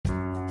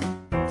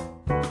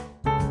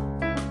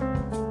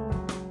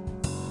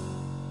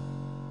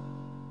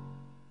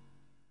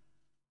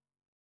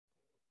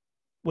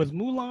With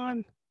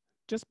Mulan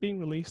just being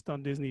released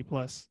on Disney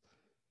Plus,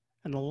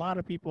 and a lot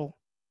of people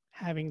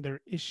having their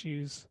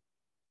issues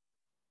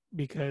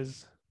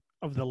because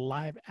of the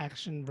live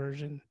action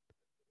version,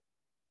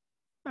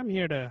 I'm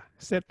here to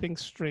set things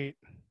straight,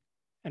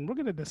 and we're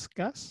going to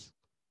discuss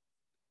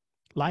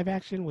live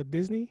action with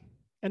Disney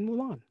and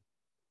Mulan.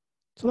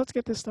 So let's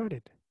get this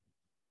started.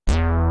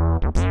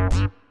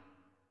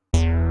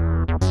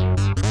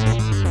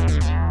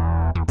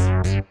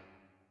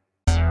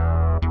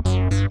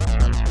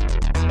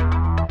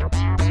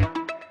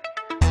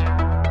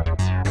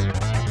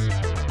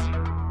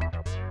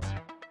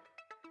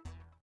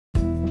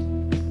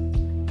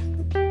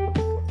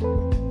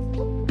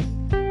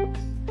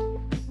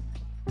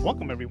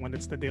 Welcome, everyone.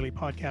 It's the Daily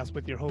Podcast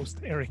with your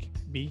host, Eric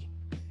B.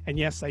 And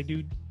yes, I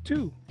do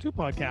two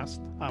podcasts.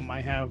 I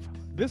have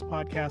this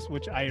podcast,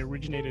 which I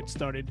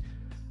started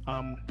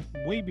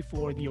way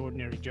before the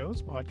Ordinary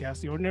Joes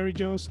podcast. The Ordinary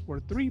Joes were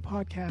 3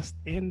 podcasts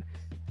in.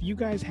 If you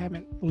guys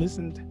haven't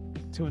listened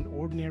to an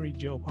Ordinary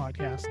Joe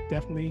podcast,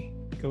 definitely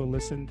go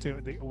listen to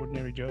the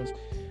Ordinary Joes.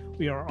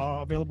 We are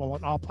all available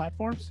on all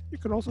platforms. You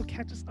can also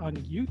catch us on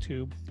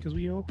YouTube because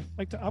we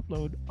like to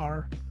upload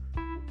our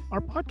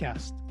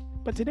podcast.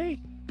 But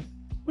today,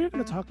 we're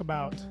going to talk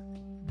about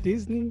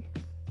Disney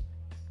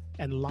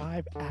and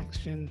live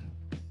action.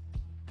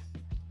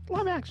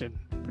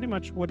 Pretty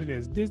much what it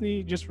is.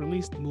 Disney just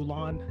released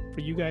Mulan.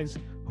 For you guys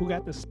who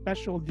got the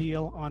special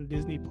deal on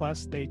Disney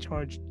Plus, they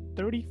charged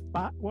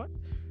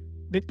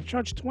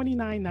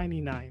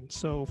 $29.99.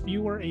 So if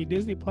you were a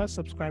Disney Plus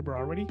subscriber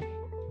already,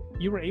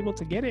 you were able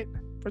to get it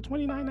for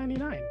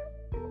 $29.99.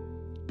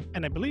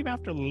 And I believe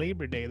after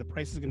Labor Day, the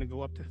price is going to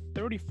go up to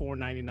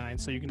 $34.99.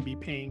 So you're going to be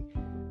paying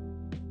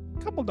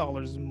couple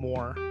dollars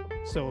more.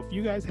 So if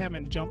you guys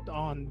haven't jumped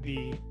on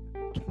the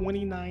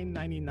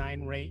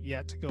 $29.99 rate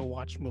yet to go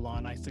watch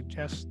Mulan, I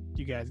suggest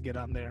you guys get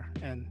on there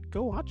and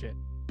go watch it.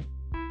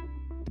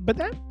 But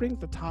that brings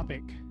the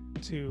topic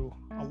to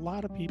a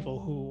lot of people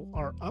who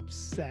are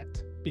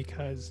upset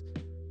because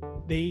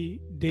they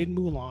did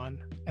Mulan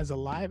as a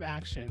live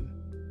action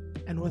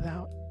and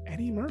without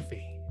Eddie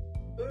Murphy.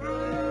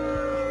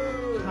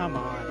 Come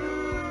on.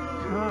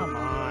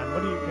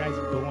 What are you guys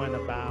doing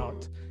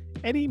about?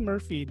 Eddie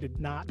Murphy did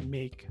not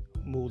make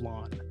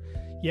Mulan.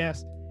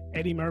 Yes,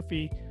 Eddie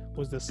Murphy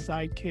was the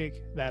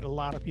sidekick that a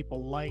lot of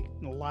people liked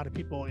and a lot of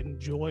people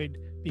enjoyed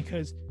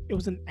because it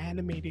was an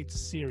animated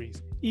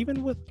series.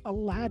 Even with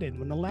Aladdin,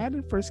 when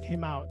Aladdin first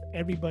came out,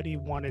 everybody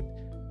wanted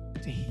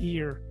to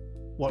hear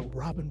what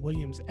Robin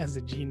Williams as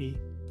the genie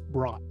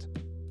brought.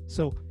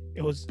 So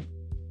it was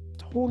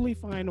totally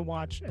fine to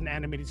watch an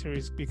animated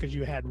series because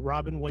you had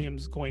Robin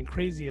Williams going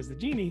crazy as the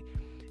genie,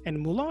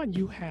 and Mulan,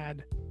 you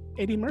had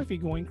Eddie Murphy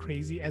going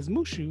crazy as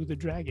Mushu the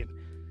dragon.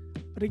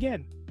 But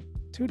again,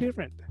 two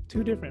different.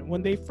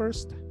 When they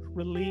first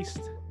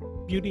released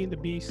Beauty and the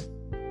Beast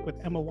with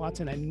Emma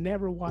Watson, I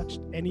never watched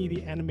any of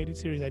the animated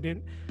series. I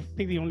think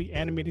the only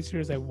animated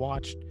series I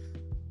watched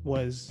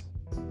was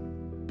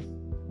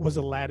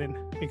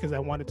Aladdin because I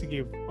wanted to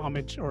give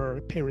homage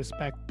or pay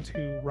respect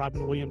to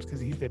Robin Williams because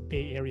he's the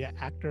Bay Area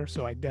actor.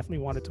 So I definitely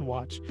wanted to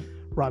watch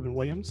Robin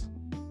Williams.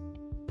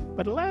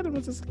 But Aladdin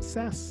was a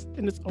success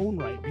in its own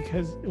right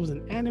because it was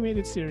an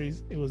animated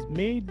series. It was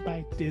made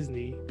by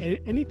Disney.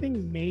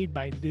 Anything made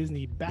by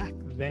Disney back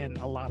then,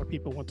 a lot of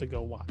people went to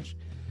go watch.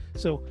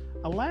 So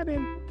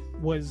Aladdin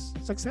was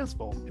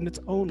successful in its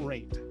own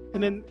right.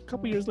 And then a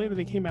couple years later,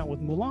 they came out with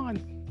Mulan.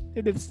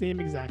 They did the same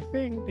exact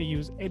thing. They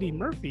used Eddie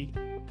Murphy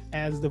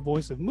as the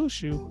voice of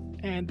Mushu.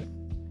 And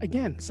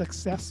again,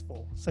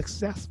 successful. It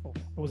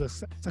was a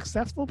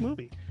successful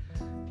movie.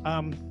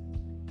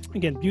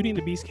 Again, Beauty and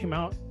the Beast came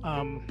out.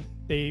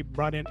 They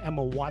brought in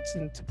Emma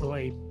Watson to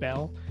play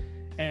Belle,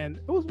 and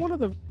it was one of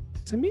the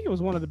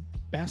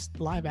best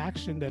live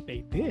action that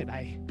they did.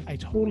 I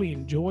totally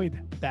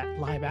enjoyed that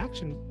live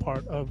action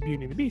part of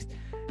Beauty and the Beast.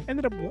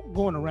 Ended up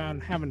going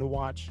around having to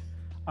watch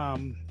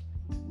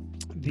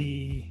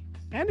the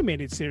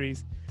animated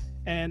series,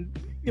 and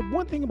the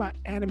one thing about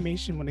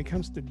animation when it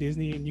comes to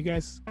Disney, and you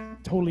guys can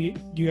totally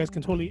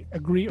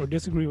agree or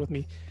disagree with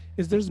me,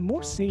 is there's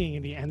more singing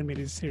in the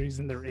animated series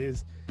than there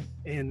is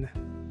in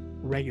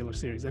regular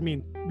series. I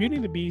mean, Beauty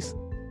and the Beast,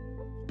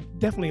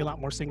 definitely a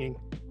lot more singing,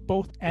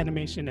 both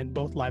animation and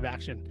both live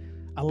action.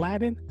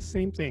 Aladdin,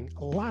 same thing,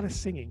 a lot of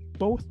singing,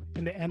 both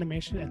in the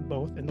animation and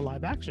both in the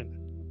live action.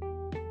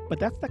 But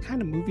that's the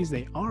kind of movies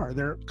they are.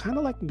 They're kind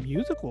of like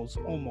musicals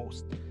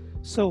almost.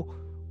 So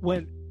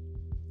when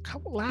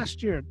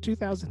last year,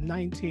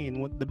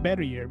 2019, the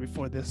better year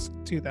before this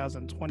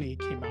 2020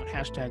 came out,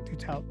 hashtag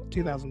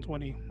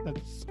 2020,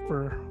 that's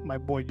for my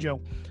boy Joe.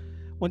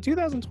 When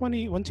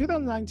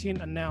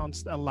 2019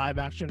 announced a live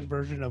action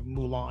version of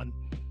Mulan,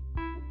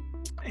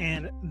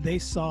 and they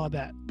saw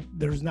that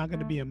there's not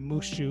going to be a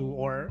Mushu,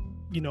 or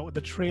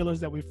the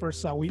trailers that we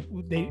first saw,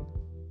 they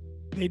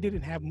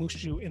didn't have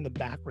Mushu in the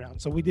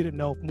background, so we didn't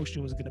know if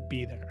Mushu was going to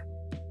be there.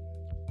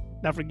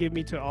 Now, forgive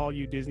me to all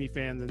you Disney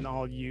fans and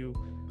all you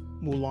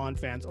Mulan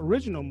fans,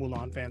 original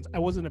Mulan fans. I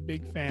wasn't a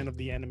big fan of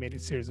the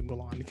animated series of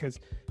Mulan because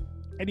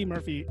Eddie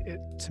Murphy,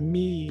 to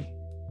me,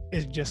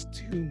 is just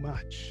too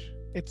much.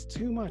 It's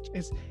too much.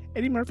 It's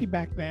Eddie Murphy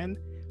back then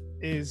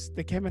is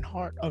the Kevin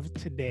Hart of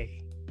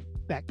today.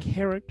 That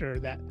character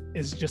that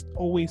is just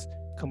always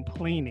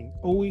complaining,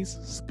 always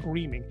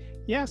screaming.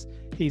 Yes,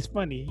 he's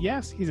funny.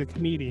 Yes, he's a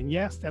comedian.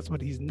 Yes, that's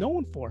what he's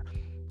known for.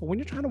 But when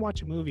you're trying to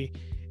watch a movie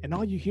and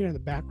all you hear in the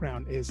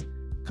background is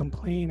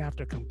complain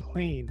after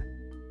complain,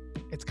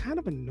 it's kind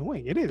of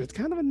annoying. It is. It's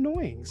kind of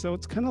annoying. So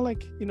it's kind of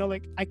like,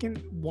 like I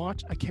can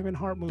watch a Kevin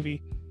Hart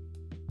movie,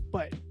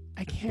 but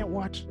I can't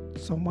watch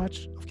so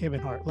much of Kevin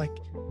Hart. Like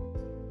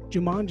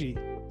Jumanji,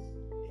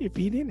 if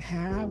he didn't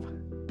have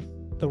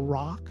The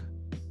Rock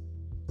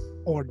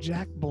or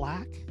Jack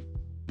Black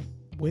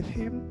with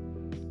him,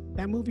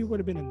 that movie would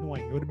have been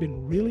annoying. It would have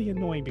been really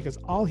annoying because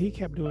all he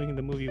kept doing in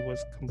the movie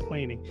was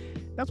complaining.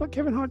 That's what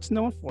Kevin Hart's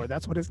known for.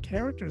 That's what his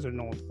characters are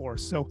known for.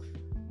 So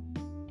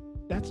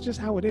that's just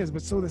how it is.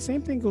 But so the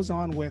same thing goes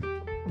on with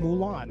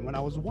Mulan. When I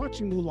was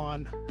watching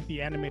Mulan,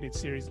 the animated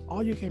series,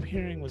 all you kept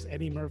hearing was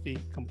Eddie Murphy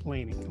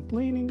complaining.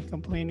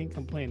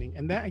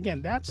 And that,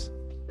 again, that's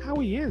how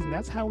he is, and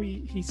that's how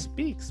he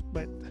speaks.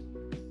 But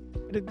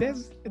it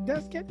does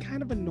get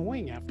kind of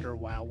annoying after a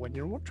while when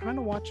you're trying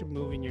to watch a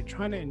movie and you're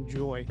trying to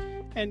enjoy,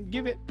 and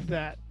give it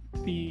that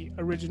the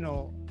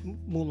original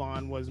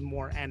Mulan was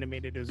more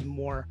animated, it was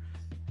more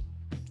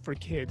for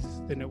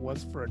kids than it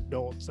was for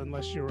adults.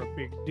 Unless you're a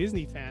big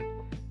Disney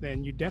fan,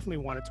 then you definitely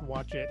wanted to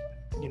watch it,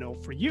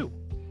 for you.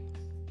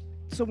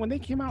 So when they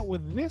came out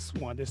with this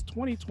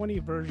 2020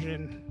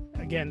 version,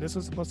 again, this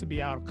was supposed to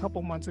be out a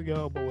couple months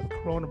ago, but with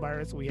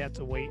coronavirus, we had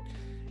to wait.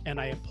 And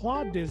I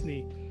applaud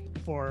Disney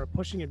for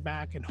pushing it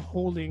back and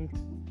holding,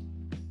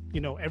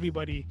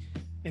 everybody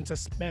in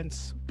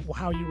suspense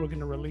how you were going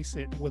to release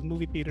it, with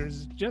movie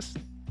theaters just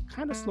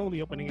kind of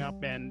slowly opening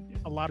up and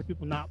a lot of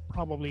people not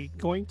probably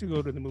going to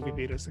go to the movie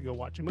theaters to go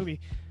watch a movie.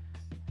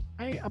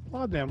 I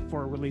applaud them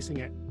for releasing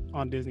it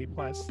on Disney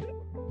Plus.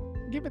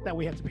 Give it that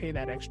we have to pay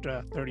that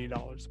extra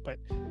 $30, but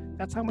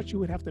that's how much you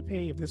would have to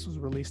pay if this was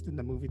released in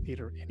the movie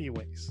theater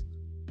anyways.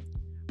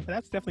 But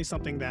that's definitely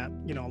something that,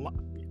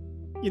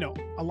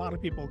 a lot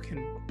of people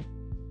can,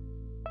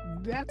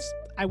 that's,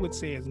 I would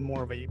say, is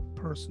more of a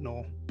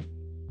personal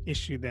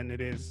issue than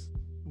it is,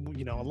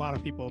 a lot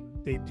of people,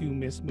 they do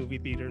miss movie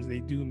theaters, they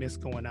do miss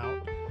going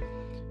out.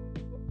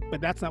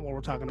 But that's not what we're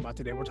talking about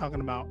today. We're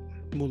talking about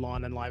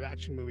Mulan and live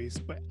action movies.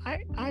 But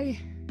I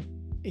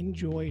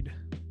enjoyed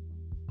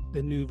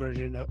the new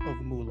version of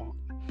Mulan.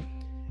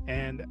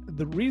 And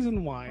the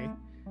reason why,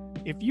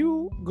 if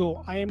you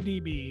go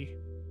IMDb,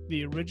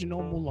 the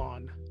original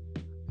Mulan,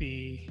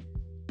 the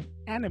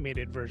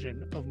animated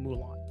version of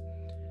Mulan,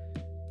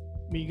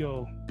 let me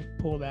go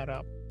pull that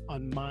up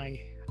on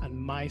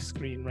my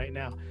screen right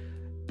now.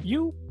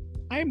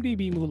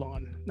 IMDb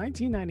Mulan,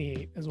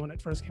 1998 is when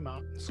it first came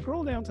out.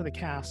 Scroll down to the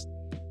cast,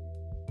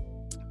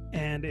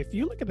 and if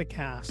you look at the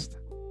cast,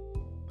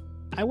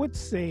 I would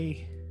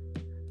say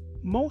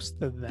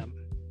most of them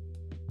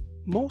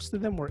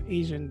were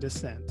Asian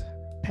descent.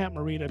 Pat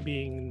Morita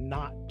being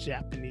not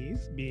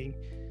Japanese,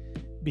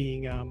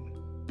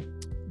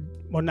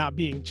 not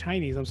being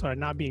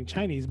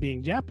Chinese,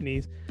 being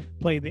Japanese,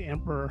 played the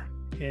emperor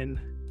in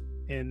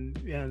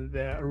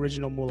the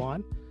original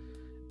Mulan.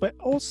 But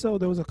also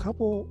there was a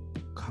couple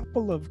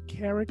of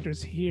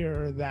characters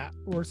here that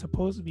were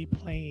supposed to be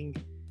playing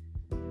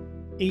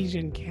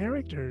Asian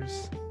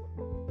characters,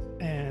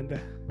 and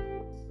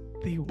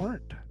they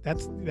weren't.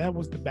 That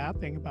was the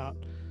bad thing about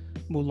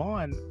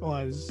Mulan,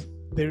 was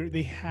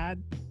they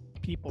had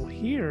people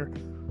here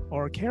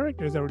or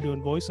characters that were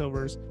doing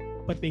voiceovers,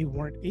 but they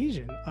weren't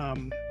Asian.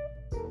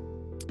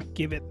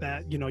 Give it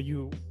that,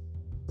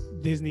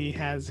 Disney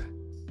has,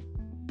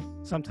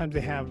 sometimes they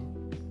have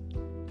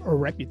a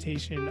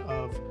reputation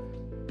of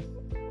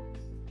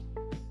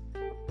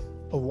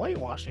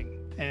whitewashing,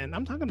 and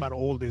I'm talking about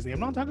old Disney.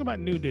 I'm not talking about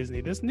new Disney.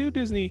 This new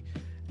Disney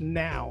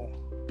now,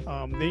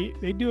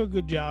 they do a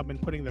good job in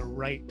putting the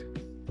right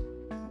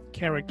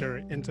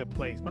character into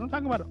place, but I'm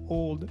talking about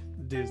old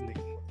Disney.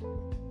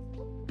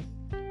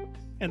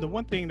 And the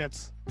one thing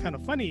that's kind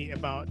of funny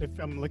about, if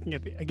I'm looking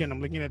at the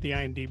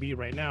IMDb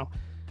right now,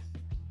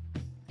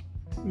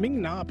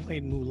 Ming Na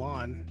played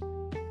Mulan,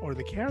 or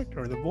the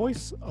character, or the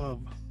voice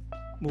of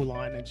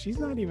Mulan, and she's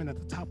not even at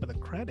the top of the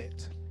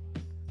credit.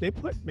 They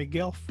put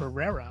Miguel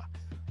Ferreira,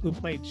 who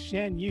played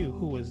Shan Yu,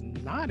 who was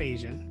not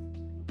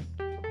Asian,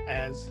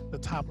 as the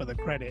top of the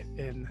credit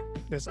in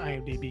this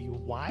IMDb.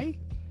 Why?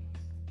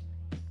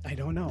 I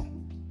don't know.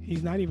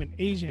 He's not even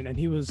Asian, and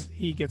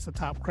he gets the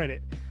top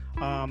credit.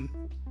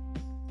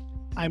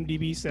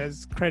 IMDb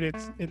says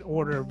credits in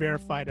order,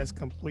 verified as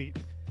complete.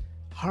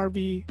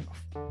 Harvey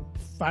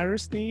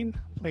Fierstein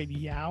played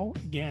Yao,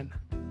 again,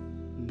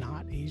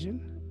 not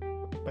Asian,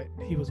 but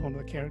he was one of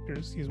the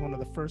characters. He's one of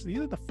the first. These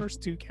are the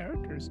first two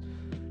characters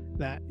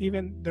that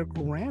even their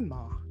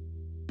grandma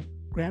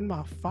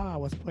Fa,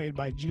 was played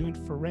by June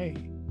Foray,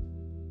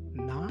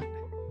 not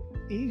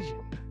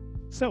Asian.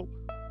 So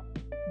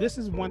this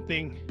is one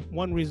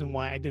reason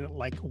why I didn't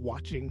like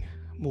watching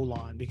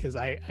Mulan, because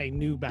I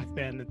knew back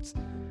then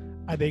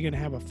are they going to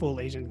have a full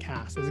Asian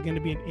cast? Is it going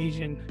to be an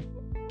Asian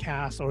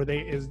cast, or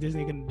is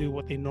Disney going to do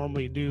what they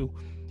normally do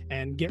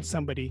and get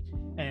somebody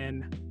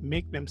and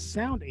make them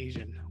sound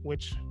Asian,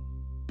 which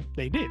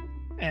they did.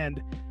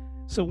 And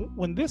so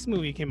when this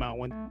movie came out,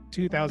 when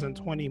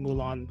 2020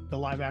 Mulan, the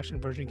live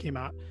action version came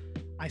out,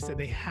 I said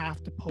they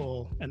have to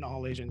pull an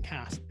all Asian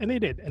cast. And they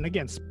did. And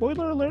again,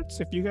 spoiler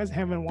alerts, if you guys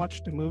haven't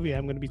watched the movie,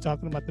 I'm going to be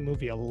talking about the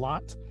movie a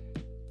lot.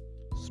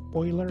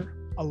 Spoiler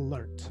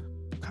alert.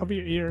 Cover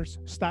your ears.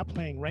 Stop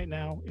playing right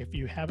now if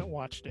you haven't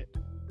watched it.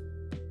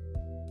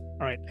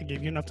 All right, I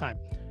gave you enough time.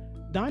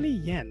 Donnie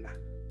Yen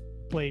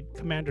played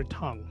Commander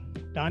Tung.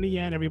 Donnie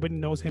Yen, everybody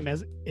knows him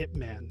as Ip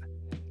Man.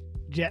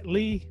 Jet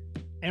Li,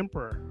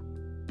 Emperor.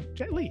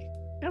 Jet Li,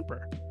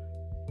 Emperor.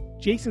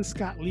 Jason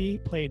Scott Lee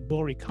played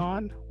Bori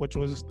Khan, which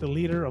was the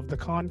leader of the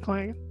Khan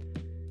clan.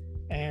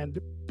 And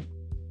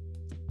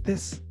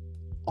this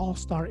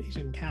all-star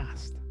Asian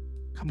cast,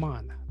 come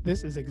on,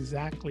 this is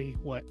exactly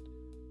what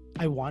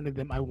I wanted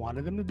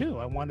them to do.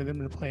 I wanted them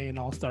to play an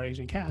all-star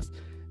Asian cast.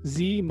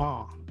 Z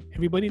Ma.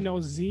 Everybody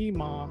knows Z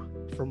Ma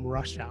from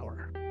Rush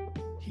Hour.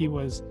 He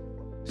was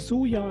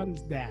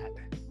Soo-yeon's dad.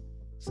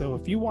 So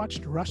if you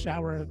watched Rush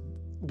Hour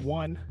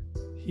 1,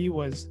 he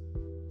was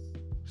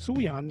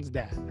Soo-yeon's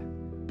dad.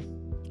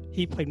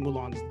 He played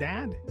Mulan's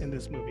dad in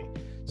this movie.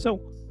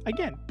 So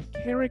again,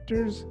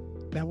 characters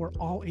that were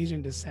all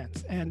Asian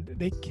descent, and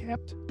they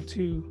kept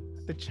to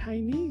the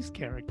Chinese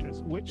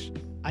characters, which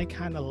I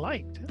kind of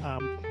liked.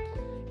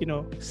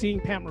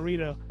 Seeing Pat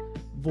Morita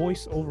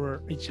voice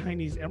over a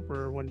Chinese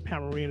emperor when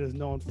Pat Morita is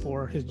known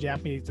for his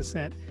Japanese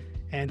descent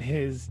and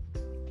his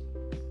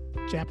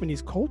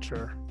Japanese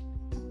culture,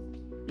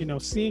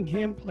 seeing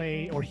him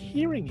play or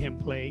hearing him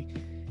play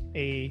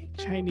a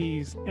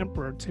Chinese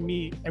emperor, to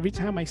me, every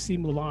time I see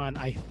Mulan,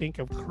 I think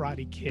of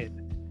Karate Kid.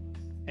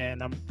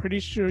 And I'm pretty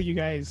sure you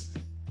guys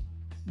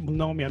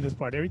know me on this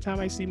part. Every time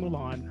I see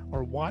Mulan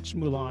or watch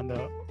Mulan,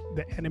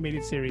 the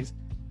animated series,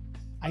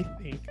 I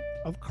think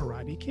of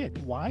Karate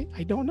Kid. Why?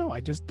 I don't know.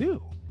 I just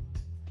do.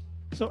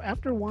 So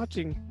after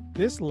watching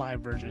this live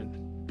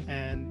version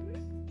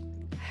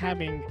and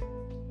having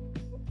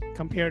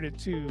compared it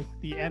to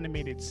the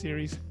animated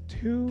series,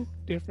 two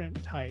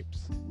different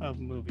types of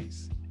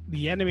movies.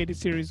 The animated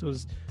series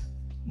was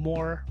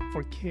more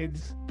for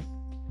kids,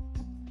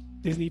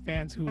 Disney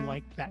fans who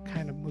like that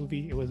kind of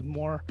movie. It was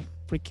more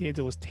for kids.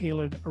 It was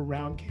tailored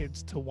around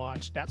kids to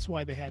watch. That's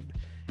why they had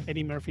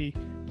Eddie Murphy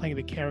playing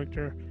the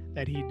character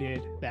that he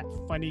did, that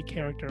funny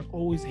character,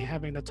 always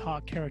having the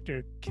talk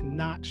character,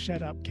 cannot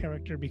shut up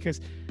character,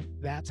 because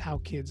that's how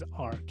kids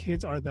are.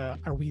 Kids are the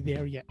 "are we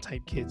there yet"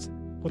 type kids.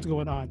 What's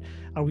going on?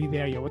 Are we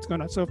there yet? What's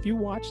going on? So if you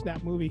watch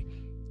that movie,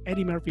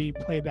 Eddie Murphy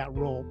played that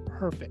role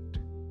perfect.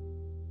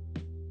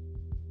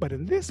 But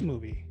in this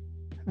movie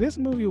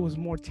was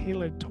more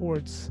tailored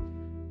towards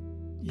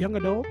young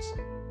adults,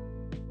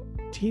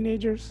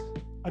 teenagers,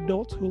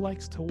 adults who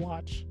likes to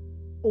watch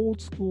old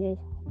school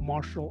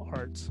martial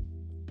arts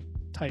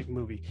type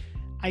movie.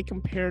 I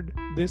compared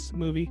this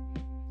movie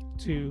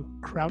to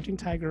Crouching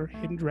Tiger,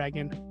 Hidden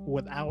Dragon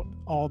without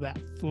all that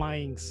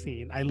flying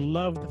scene. I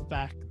love the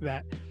fact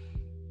that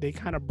they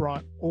kind of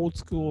brought old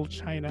school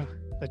China,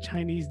 the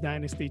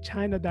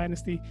China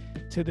dynasty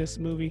to this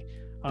movie.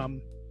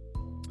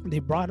 They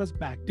brought us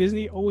back.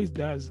 Disney always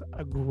does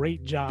a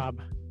great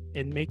job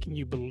in making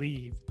you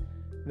believe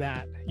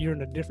that you're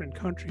in a different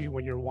country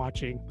when you're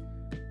watching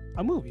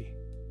a movie.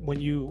 When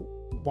you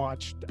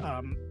watched,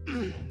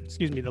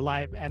 the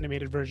live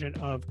animated version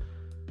of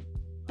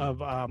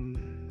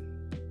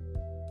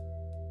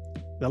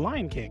The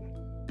Lion King,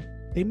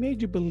 they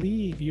made you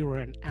believe you were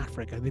in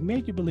Africa. They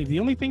made you believe. The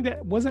only thing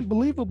that wasn't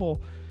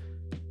believable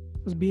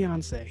was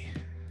Beyonce.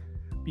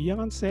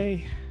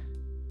 Beyonce,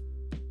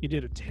 you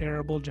did a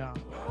terrible job.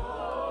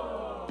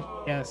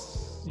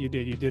 Yes, you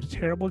did. You did a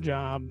terrible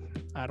job.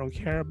 I don't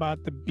care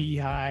about the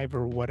Beehive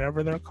or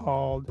whatever they're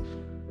called.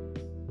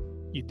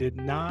 You did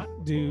not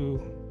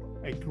do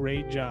a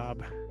great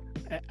job.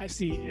 I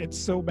see, it's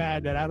so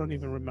bad that I don't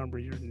even remember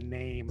your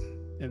name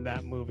in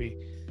that movie.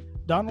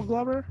 Donald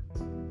Glover,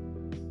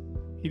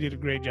 he did a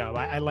great job.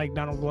 I like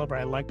Donald Glover.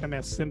 I like him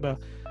as Simba.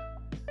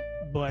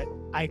 But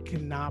I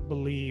cannot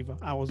believe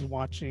I was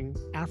watching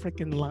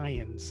African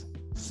lions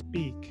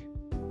speak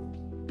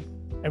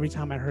every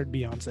time I heard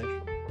Beyonce.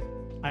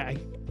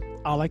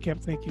 All I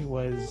kept thinking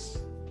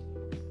was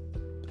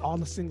all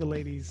the single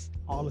ladies.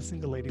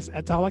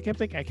 That's all I kept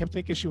thinking. I kept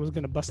thinking she was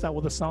going to bust out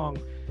with a song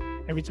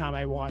every time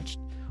I watched,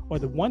 or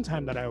the one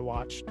time that I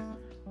watched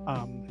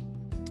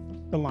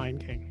The Lion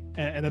King.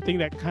 And the thing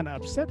that kind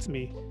of upsets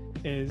me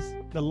is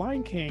The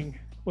Lion King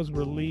was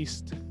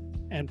released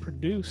and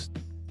produced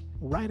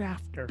right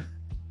after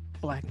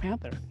Black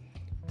Panther.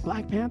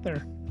 Black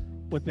Panther,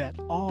 with that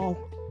all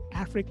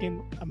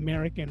African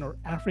American or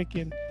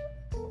African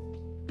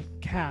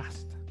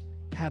cast,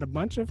 had a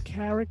bunch of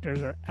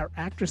characters or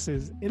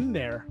actresses in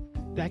there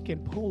that can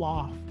pull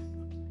off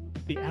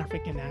the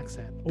African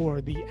accent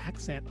or the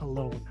accent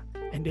alone.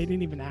 And they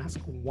didn't even ask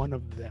one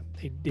of them.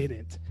 They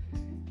didn't.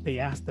 They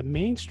asked the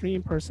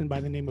mainstream person by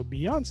the name of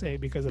Beyonce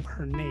because of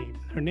her name.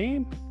 Her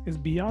name is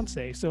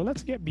Beyonce. So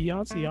let's get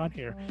Beyonce on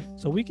here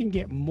so we can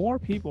get more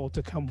people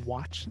to come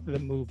watch the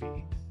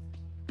movie.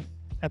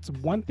 That's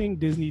one thing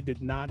Disney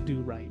did not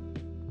do right.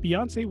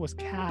 Beyonce was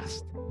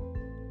cast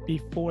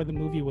before the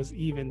movie was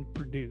even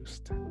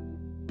produced.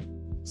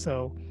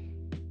 So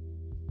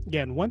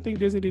again, one thing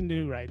Disney didn't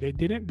do right. They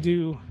didn't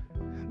do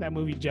that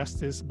movie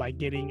justice by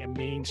getting a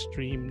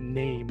mainstream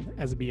name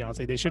as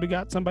Beyonce. They should have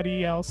got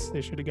somebody else.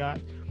 They should have got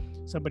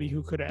somebody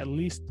who could have at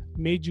least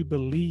made you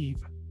believe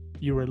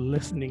you were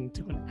listening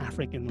to an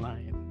African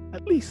lion.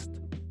 At least,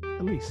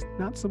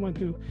 not someone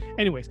who.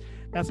 Anyways,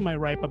 that's my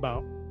gripe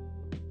about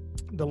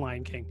The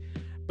Lion King.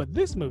 But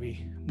this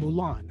movie,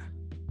 Mulan,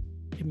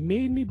 it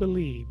made me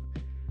believe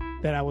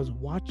that I was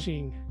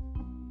watching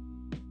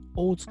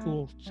old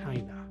school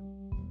China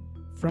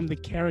from the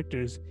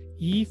characters.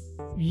 Yi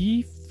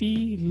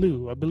Fi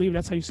Lu, I believe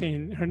that's how you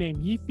say her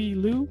name. Yi Fi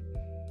Lu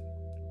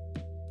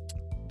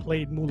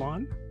played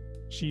Mulan.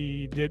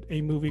 She did a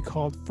movie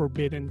called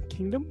Forbidden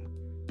Kingdom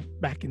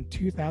back in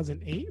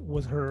 2008.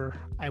 Was her,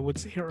 I would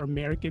say, her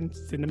American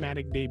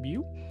cinematic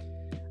debut.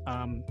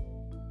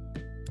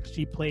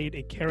 She played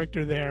a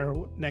character there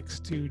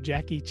next to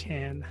Jackie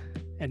Chan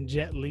and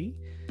Jet Li.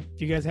 If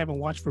you guys haven't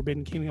watched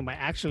Forbidden Kingdom,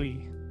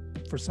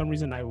 for some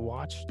reason, I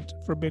watched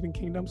Forbidden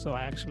Kingdom, so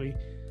I actually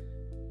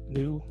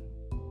knew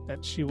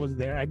that she was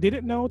there. I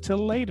didn't know till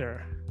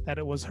later that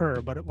it was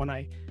her, but when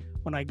I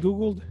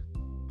Googled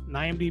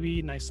IMDb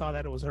and I saw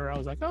that it was her, I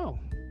was like, oh,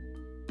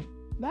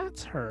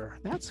 that's her.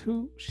 That's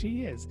who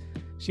she is.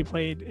 She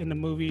played in the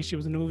movie. She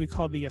was in a movie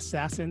called The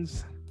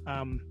Assassins.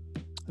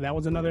 That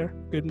was another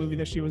good movie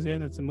that she was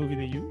in. It's a movie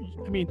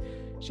that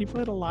she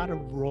played a lot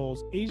of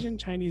roles, Asian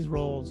Chinese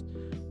roles,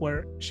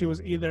 where she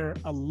was either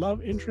a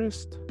love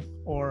interest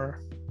or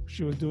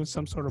she was doing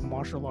some sort of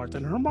martial arts.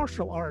 And her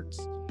martial arts,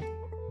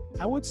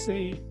 I would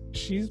say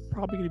she's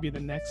probably going to be the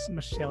next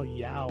Michelle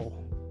Yeoh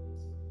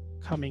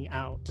coming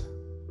out.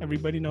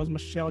 Everybody knows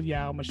Michelle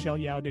Yeoh. Michelle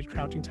Yeoh did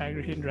Crouching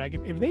Tiger, Hidden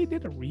Dragon. If they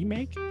did a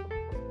remake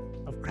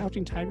of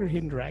Crouching Tiger,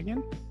 Hidden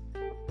Dragon,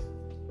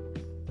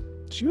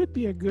 she would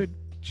be a good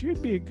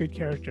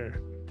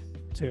character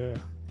to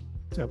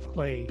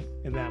play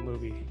in that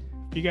movie.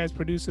 If you guys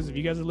producers, if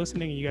you guys are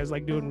listening and you guys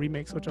like doing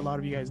remakes, which a lot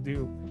of you guys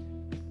do,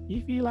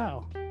 Yi Fi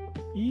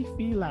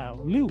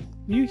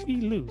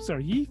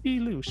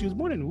Lu. She was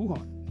born in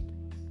Wuhan.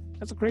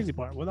 That's the crazy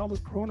part. With all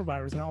this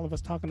coronavirus and all of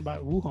us talking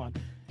about Wuhan,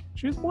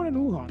 she was born in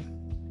Wuhan.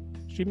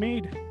 She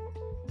made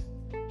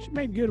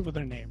good with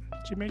her name.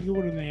 She made good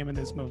with her name in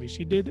this movie.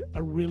 She did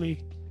a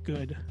really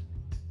good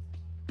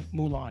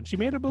Mulan. She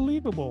made a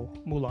believable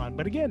Mulan.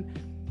 But again,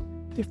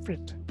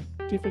 different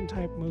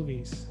type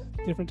movies.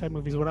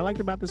 What I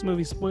liked about this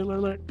movie, spoiler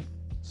alert.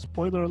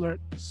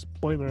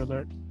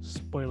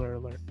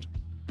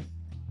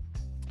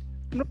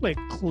 I'm going to play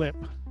a clip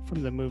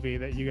from the movie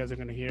that you guys are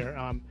going to hear.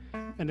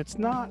 And it's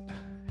not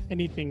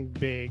anything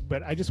big,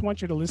 but I just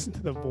want you to listen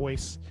to the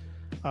voice.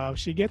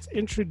 She gets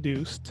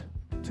introduced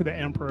to the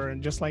Emperor,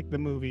 and just like the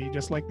movie,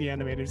 just like the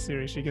animated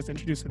series, she gets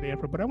introduced to the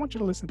Emperor. But I want you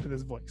to listen to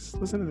this voice.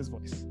 Listen to this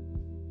voice.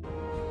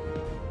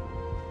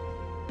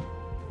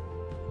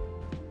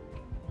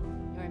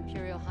 Your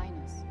Imperial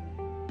Highness,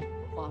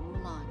 Hua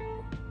Mulan.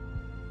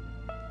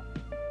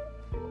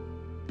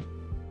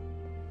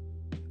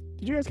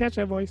 Did you guys catch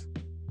that voice?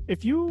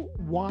 If you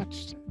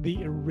watched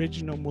the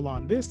original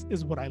Mulan, this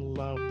is what I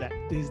love that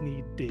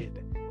Disney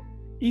did.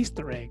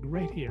 Easter egg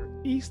right here.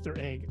 Easter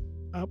egg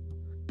up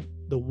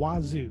the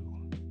wazoo.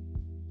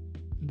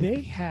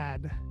 They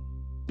had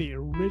the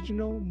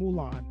original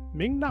Mulan,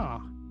 Ming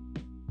Na,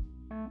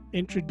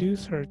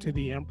 introduce her to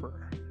the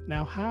Emperor.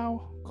 Now,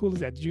 how cool is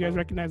that? Did you guys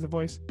recognize the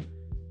voice?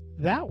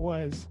 That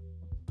was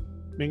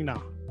Ming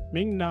Na.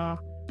 Ming Na,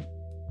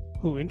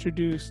 who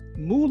introduced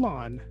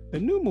Mulan, the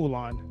new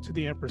Mulan, to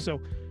the Emperor. So,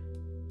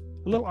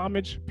 a little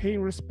homage,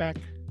 paying respect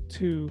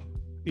to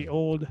the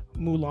old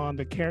Mulan,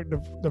 the character,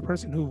 the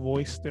person who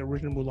voiced the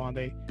original Mulan.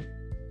 They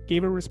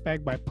gave her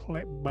respect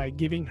by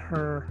giving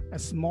her a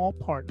small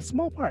part.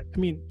 I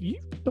mean, you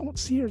don't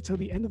see her till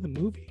the end of the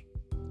movie.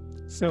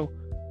 So,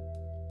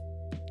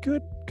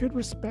 good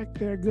respect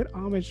there, good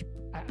homage.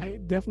 I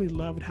definitely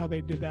loved how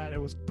they did that.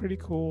 It was pretty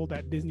cool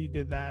that Disney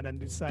did that and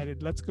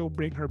decided, let's go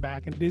bring her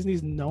back. And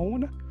Disney's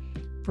known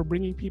for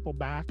bringing people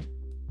back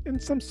in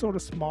some sort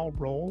of small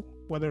role,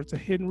 whether it's a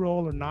hidden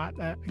role or not.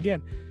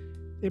 Again,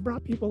 they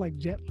brought people like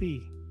Jet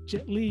Li.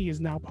 Jet Li is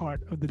now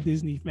part of the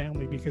Disney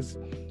family because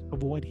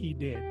of what he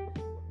did.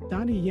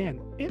 Donnie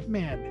Yen, Ip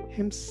Man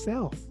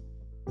himself,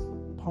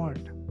 part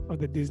of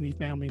the Disney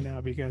family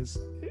now because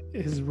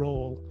his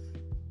role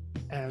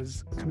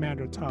as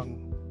Commander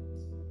Tung.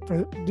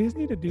 For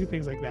Disney to do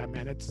things like that,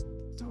 man,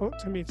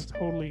 to me it's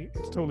totally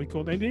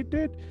cool. And they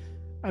did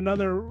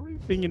another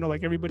thing,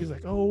 like everybody's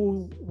like,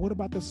 oh, what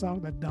about the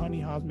song that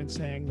Donny Osmond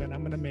sang, that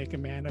I'm gonna make a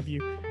man of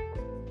you?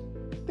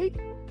 They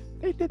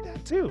did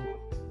that too.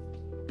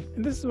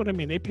 And this is what I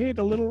mean. They paid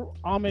a little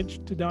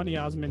homage to Donny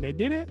Osmond. They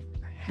did it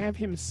have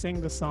him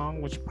sing the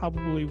song, which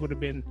probably would have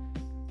been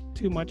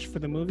too much for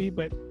the movie.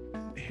 But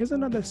here's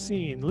another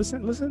scene.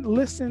 Listen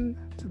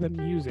to the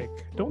music.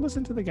 Don't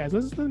listen to the guys.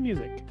 Listen to the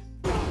music.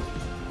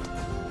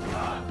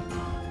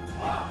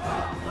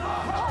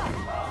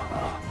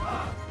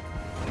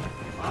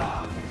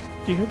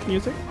 Do you hear the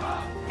music?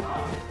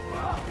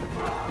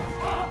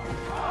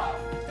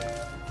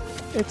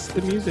 It's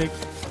the music.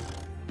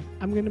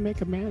 I'm gonna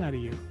make a man out of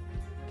you.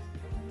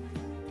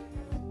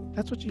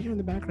 That's what you hear in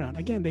the background.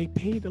 Again, they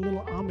paid a little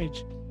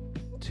homage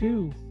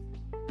to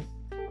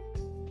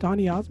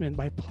Donny Osmond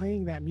by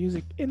playing that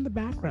music in the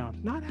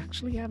background, not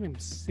actually have him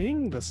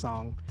sing the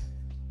song,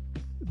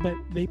 but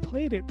they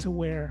played it to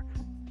where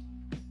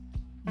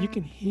you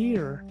can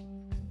hear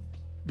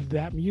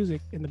that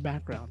music in the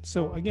background.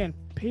 So again,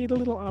 paid a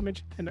little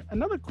homage. And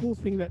another cool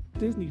thing that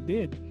Disney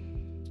did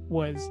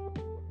was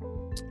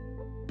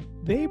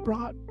they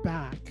brought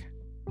back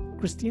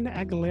Christina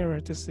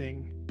Aguilera to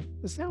sing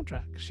the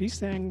soundtrack. She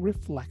sang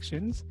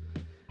Reflections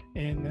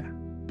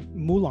in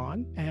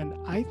Mulan, and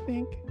I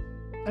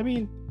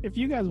mean, if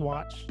you guys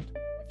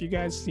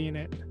seen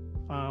it,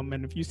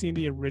 and if you've seen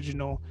the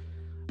original,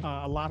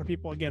 a lot of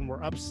people again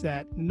were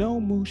upset.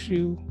 No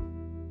Mushu,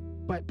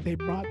 but they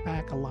brought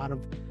back a lot of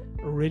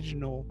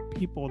original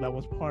people that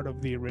was part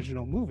of the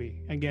original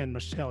movie. Again,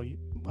 not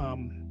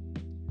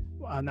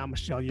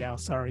Michelle Yao,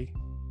 sorry,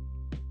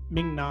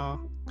 Ming Na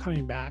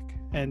coming back,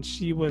 and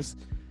she was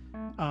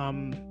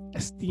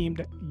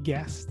esteemed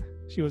guest.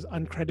 She was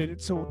uncredited.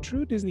 So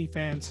true Disney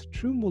fans,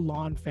 true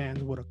Mulan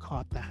fans would have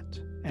caught that.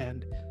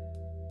 And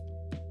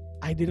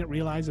I didn't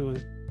realize it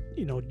was,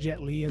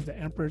 Jet Li as the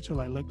Emperor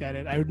till I looked at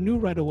it. I knew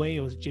right away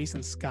it was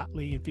Jason Scott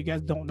Lee. If you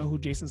guys don't know who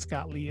Jason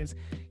Scott Lee is,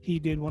 he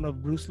did one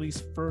of Bruce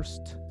Lee's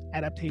first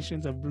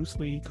adaptations of Bruce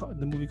Lee,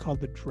 the movie called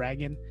The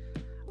Dragon.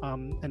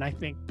 And I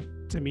think,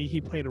 to me,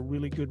 he played a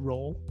really good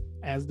role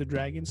as the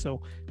dragon.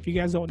 So if you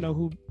guys don't know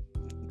who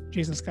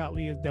Jason Scott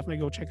Lee is, definitely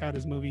go check out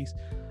his movies.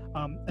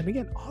 And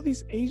again, all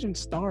these Asian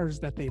stars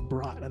that they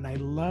brought, and I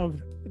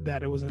loved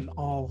that it was an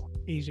all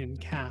Asian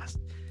cast.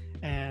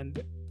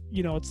 And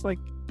it's like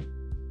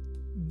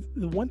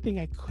the one thing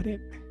I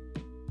couldn't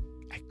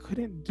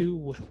do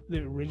with the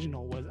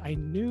original was I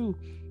knew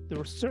there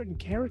were certain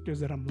characters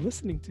that I'm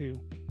listening to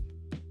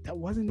that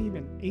wasn't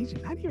even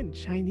Asian, not even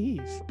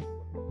Chinese,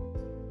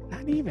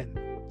 not even.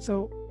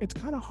 So it's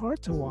kind of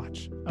hard to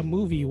watch a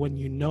movie when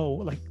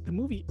like the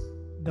movie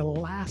The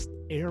Last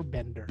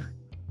Airbender,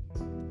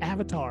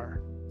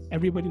 Avatar.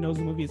 Everybody knows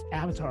the movie is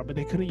Avatar, but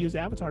they couldn't use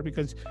Avatar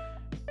because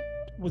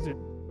what's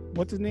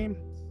his name?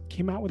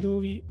 Came out with the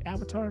movie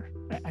Avatar.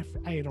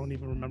 I don't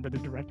even remember the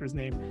director's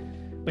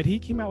name, but he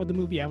came out with the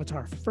movie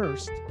Avatar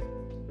first,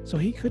 so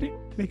they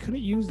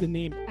couldn't use the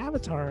name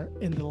Avatar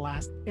in The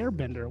Last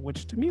Airbender,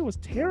 which to me was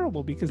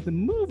terrible because the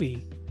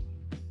movie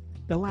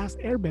The Last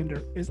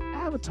Airbender is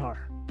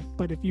Avatar.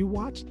 But if you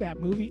watch that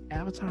movie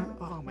Avatar,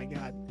 oh my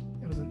God,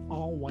 it was an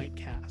all-white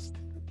cast.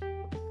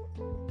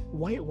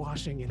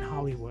 Whitewashing in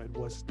Hollywood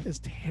is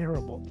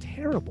terrible.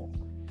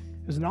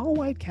 It was an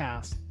all-white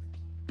cast.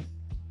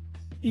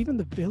 Even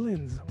the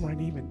villains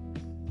weren't even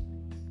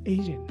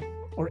Asian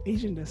or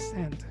Asian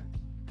descent.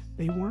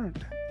 They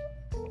weren't.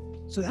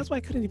 So that's why I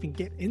couldn't even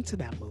get into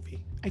that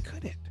movie. I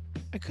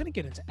couldn't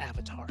get into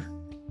Avatar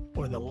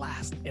or The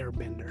Last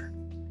Airbender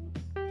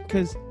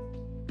because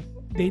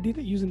they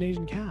didn't use an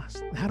Asian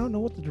cast. I don't know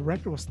what the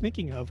director was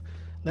thinking of.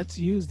 Let's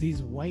use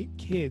these white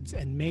kids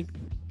and make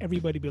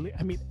everybody believe.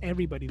 I mean,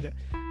 everybody. The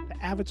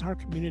Avatar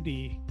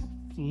community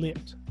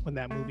flipped when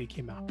that movie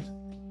came out.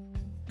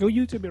 Go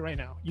YouTube it right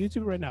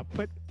now.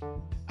 Put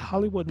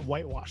Hollywood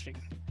whitewashing.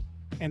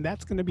 And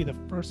that's going to be the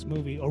first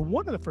movie, or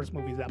one of the first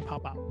movies that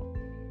pop out.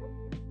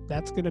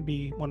 That's going to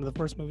be one of the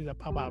first movies that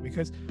pop out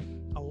because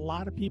a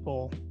lot of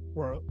people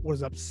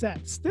was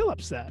upset, still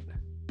upset,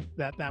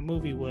 that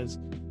movie was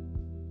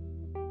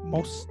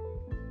most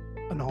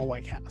an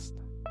all-white cast.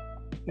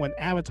 When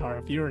Avatar,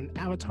 if you're an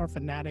Avatar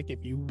fanatic,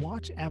 if you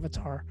watch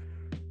Avatar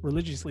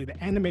religiously, the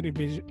animated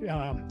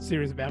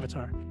series of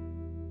Avatar,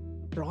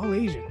 they're all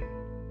Asian.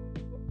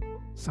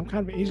 Some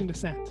kind of Asian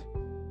descent.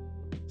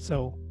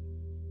 So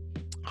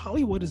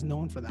Hollywood is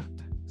known for that.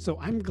 So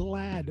I'm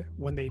glad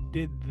when they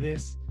did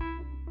this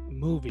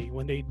movie,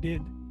 when they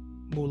did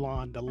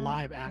Mulan, the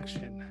live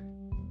action,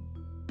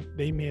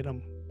 they made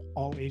them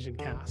all Asian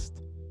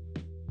cast.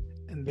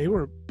 And they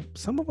were,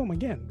 some of them,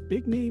 again,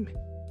 big name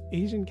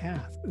Asian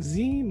cast.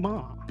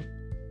 Zima,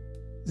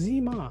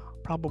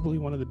 probably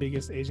one of the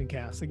biggest Asian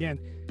casts. Again,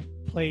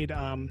 played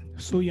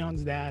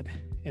Soo-yeon's dad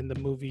in the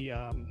movie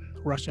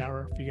Rush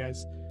Hour. If you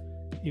guys,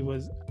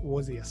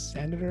 was he a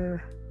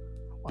senator?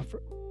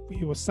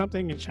 He was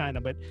something in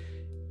China, but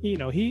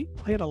he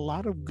played a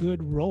lot of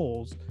good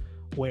roles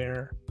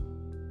where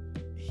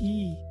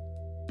he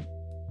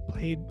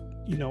played,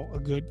 a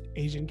good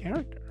Asian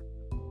character.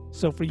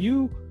 So for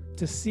you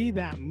to see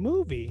that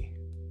movie,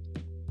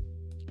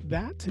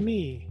 that to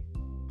me,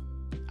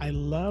 I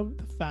love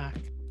the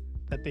fact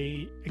that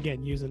they,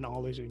 again, use an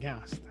all Asian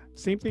cast.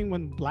 Same thing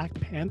when Black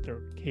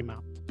Panther came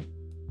out.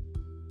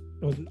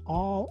 It was an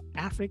all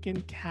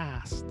African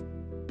cast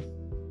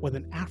with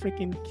an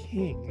African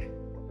king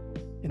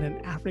in an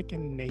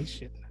African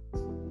nation.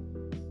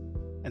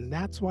 And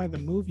that's why the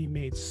movie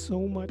made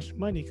so much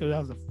money, because that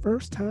was the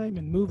first time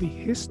in movie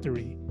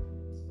history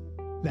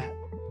that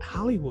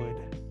Hollywood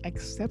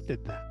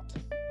accepted that.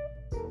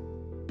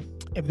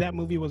 If that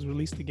movie was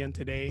released again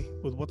today,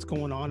 with what's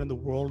going on in the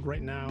world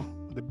right now,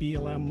 the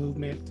BLM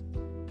movement,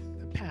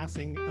 the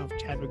passing of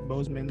Chadwick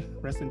Boseman,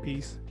 rest in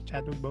peace,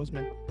 Chadwick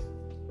Boseman,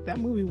 that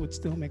movie would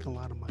still make a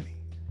lot of money.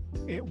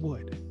 It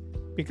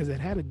would, because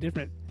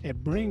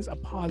it brings a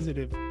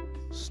positive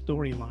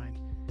storyline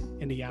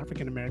in the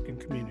African American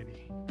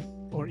community,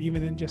 or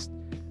even in just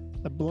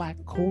the Black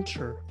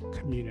culture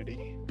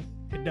community.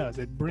 It does.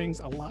 It brings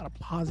a lot of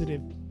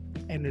positive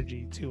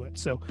energy to it.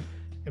 So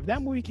if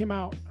that movie came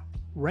out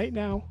right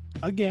now,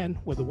 again,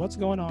 with what's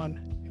going on,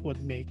 it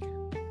would make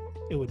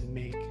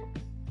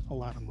a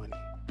lot of money.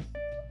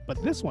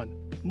 But this one,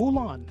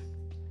 Mulan,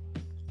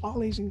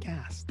 all Asian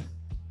cast.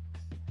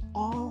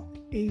 All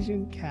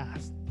Asian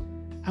cast.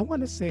 I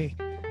want to say,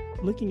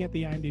 looking at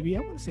the IMDb,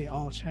 I want to say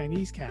all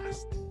Chinese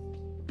cast.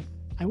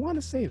 I want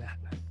to say that.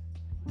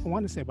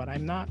 But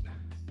I'm not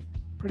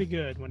pretty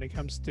good when it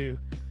comes to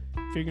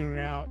figuring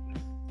out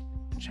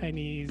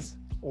Chinese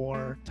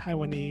or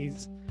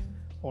Taiwanese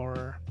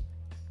or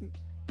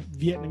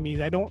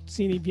Vietnamese. I don't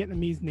see any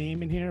Vietnamese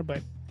name in here,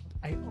 but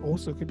I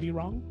also could be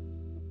wrong.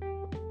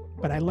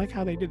 But I like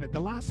how they did it. The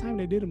last time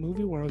they did a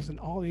movie where it was an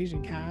all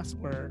Asian cast,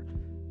 where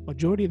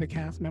majority of the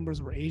cast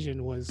members were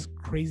Asian, was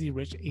Crazy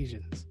Rich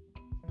Asians.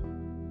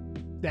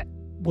 That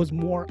was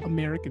more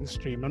American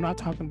stream. I'm not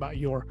talking about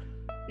your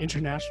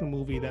international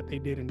movie that they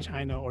did in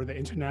China or the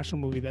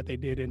international movie that they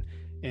did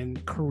in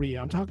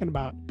Korea. I'm talking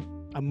about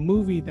a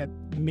movie that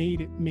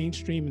made it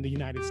mainstream in the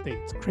United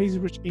States. Crazy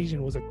Rich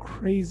Asian was a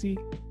crazy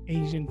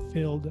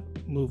Asian-filled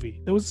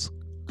movie. There was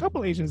a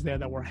couple Asians there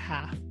that were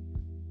half,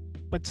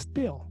 but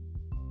still,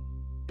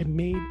 it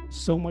made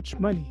so much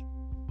money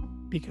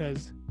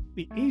because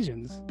the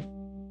Asians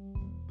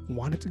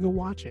wanted to go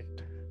watch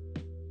it.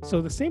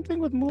 So the same thing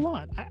with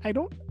Mulan. I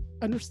don't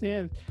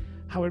understand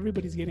how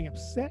everybody's getting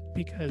upset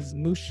because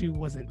Mushu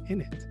wasn't in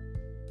it.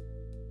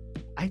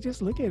 I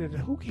just look at it,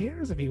 who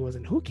cares if he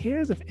wasn't? Who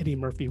cares if Eddie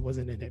Murphy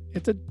wasn't in it?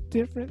 It's a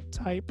different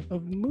type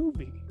of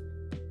movie.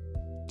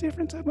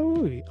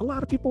 A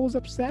lot of people was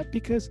upset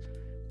because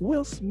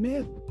Will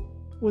Smith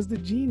was the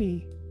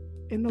genie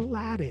in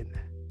Aladdin.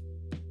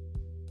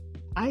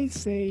 I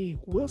say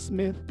Will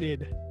Smith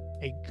did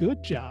a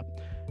good job,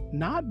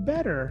 not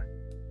better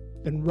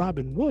than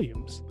Robin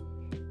Williams,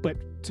 but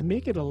to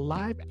make it a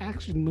live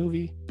action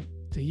movie,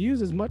 to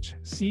use as much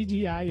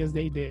CGI as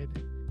they did,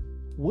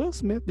 Will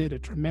Smith did a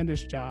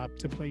tremendous job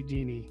to play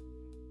Genie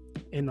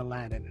in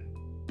Aladdin.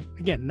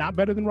 Again, not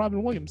better than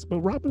Robin Williams,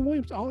 but Robin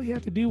Williams, all he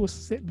had to do was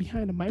sit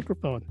behind a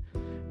microphone.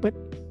 But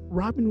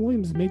Robin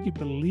Williams made you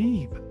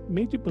believe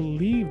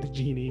the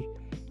Genie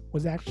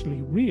was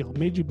actually real,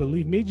 made you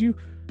believe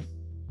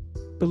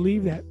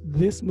that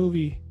this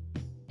movie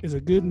is a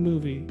good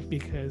movie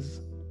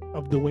because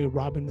of the way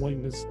Robin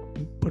Williams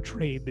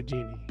portrayed the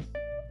Genie.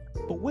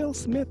 But Will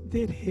Smith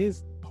did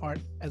his part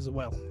as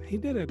well. He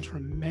did a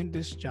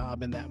tremendous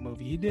job in that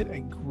movie. He did a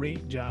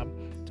great job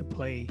to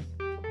play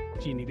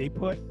Genie. They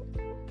put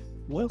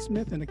Will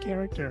Smith in a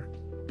character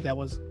that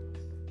was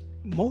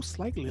most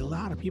likely a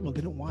lot of people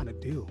didn't want to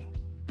do.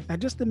 Now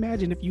just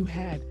imagine if you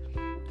had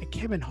a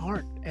Kevin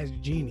Hart as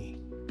Genie,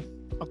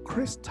 a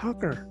Chris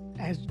Tucker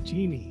as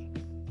Genie.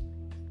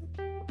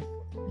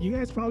 You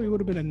guys probably would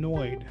have been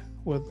annoyed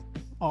with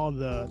all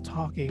the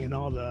talking and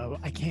all the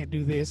I can't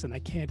do this and I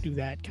can't do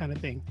that kind of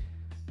thing.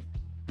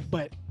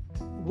 But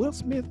Will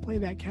Smith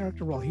played that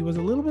character role. He was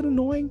a little bit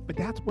annoying, but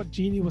that's what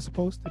Genie was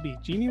supposed to be.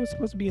 Genie was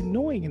supposed to be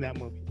annoying in that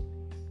movie.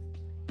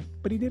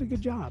 But he did a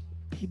good job.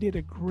 He did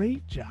a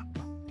great job.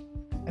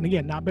 And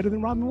again, not better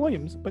than Robin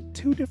Williams, but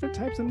two different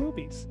types of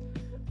movies.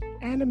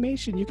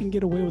 Animation, you can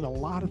get away with a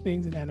lot of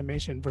things in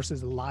animation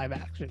versus live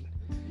action.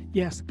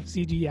 Yes,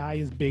 CGI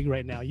is big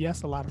right now.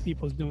 Yes, a lot of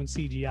people is doing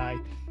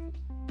CGI.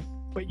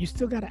 But you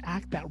still got to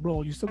act that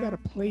role. You still got to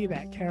play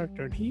that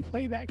character. And he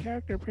played that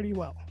character pretty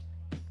well.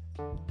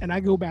 And I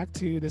go back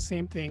to the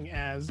same thing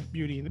as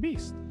Beauty and the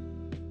Beast.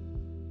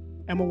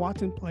 Emma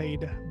Watson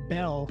played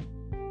Belle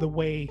the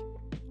way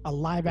a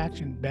live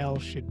action Belle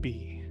should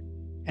be.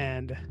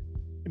 And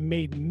it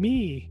made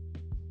me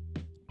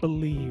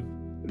believe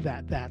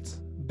that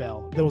that's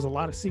Belle. There was a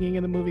lot of singing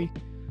in the movie.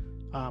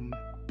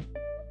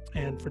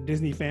 And for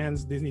Disney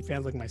fans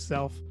like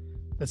myself,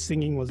 the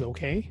singing was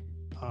okay.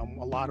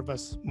 A lot of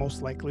us,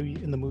 most likely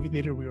in the movie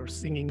theater, we were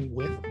singing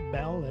with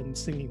Belle and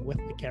singing with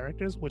the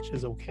characters, which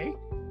is okay.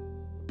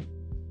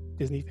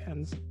 Disney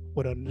fans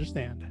would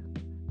understand.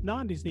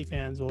 Non-Disney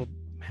fans will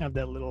have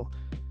that little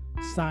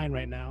sign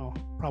right now,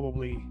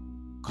 probably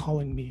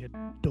calling me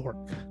a dork.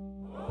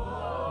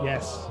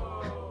 Yes,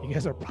 you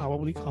guys are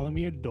probably calling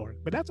me a dork,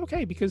 but that's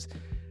okay because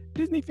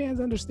Disney fans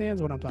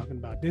understands what I'm talking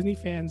about. Disney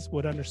fans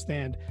would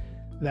understand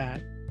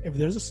that if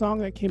there's a song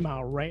that came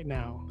out right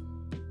now,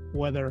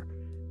 whether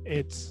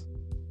it's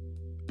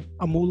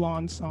a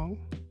Mulan song,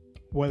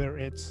 whether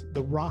it's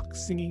The Rock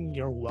singing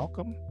You're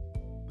Welcome,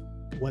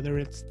 whether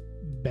it's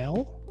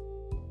Belle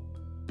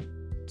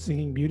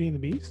singing Beauty and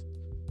the Beast.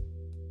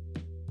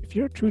 If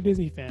you're a true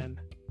Disney fan,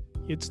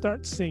 you'd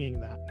start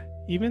singing that.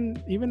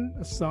 Even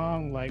a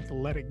song like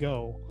Let It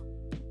Go,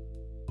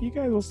 you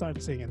guys will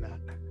start singing that.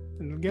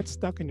 And it'll get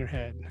stuck in your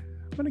head.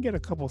 I'm going to get a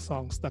couple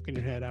songs stuck in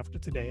your head after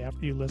today,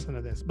 after you listen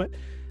to this. But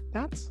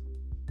that's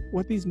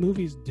what these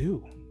movies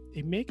do.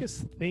 They make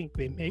us think,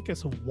 they make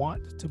us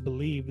want to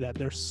believe that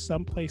there's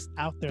someplace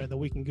out there that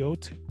we can go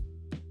to.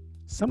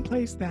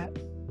 Someplace that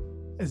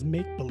is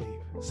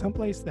make-believe.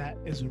 Someplace that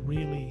is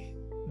really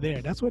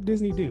there. That's what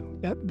Disney do.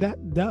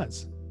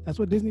 That's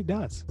what Disney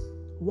does.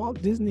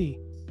 Walt Disney,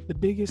 the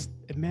biggest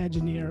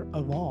Imagineer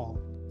of all,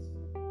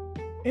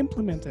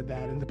 implemented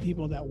that in the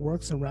people that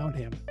works around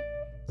him.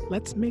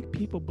 Let's make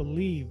people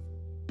believe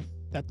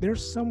that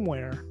there's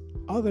somewhere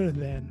other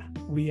than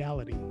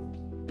reality.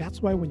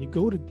 That's why when you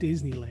go to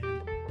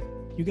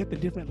Disneyland, you get the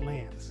different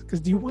lands. Because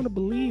do you want to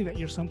believe that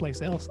you're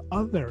someplace else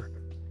other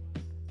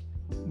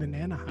than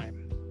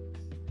Anaheim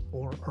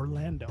or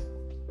Orlando?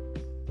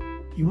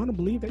 You want to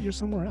believe that you're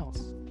somewhere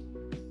else.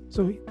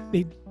 So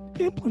they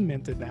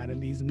implemented that in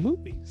these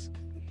movies.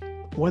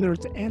 Whether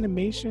it's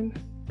animation,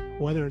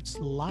 whether it's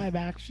live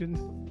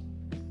action,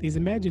 these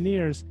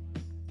Imagineers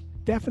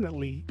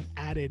definitely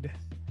added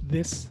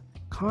this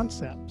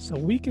concept so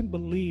we can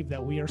believe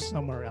that we are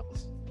somewhere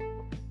else.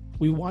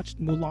 We watched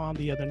Mulan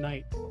the other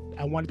night.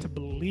 I wanted to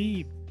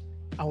believe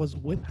I was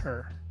with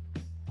her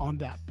on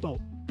that boat,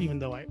 even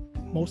though I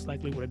most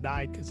likely would have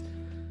died because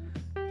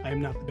I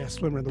am not the best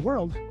swimmer in the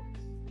world.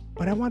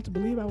 But I wanted to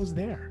believe I was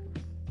there.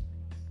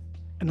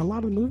 And a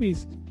lot of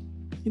movies,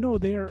 you know,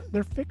 they're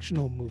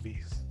fictional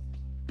movies.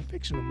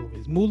 Fictional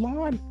movies.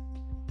 Mulan,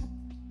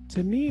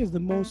 to me, is the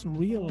most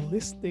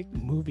realistic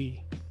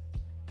movie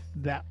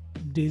that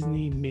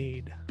Disney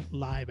made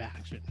live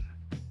action.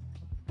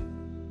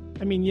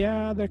 I mean,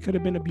 yeah, there could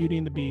have been a Beauty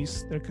and the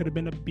Beast. There could have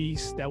been a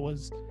beast that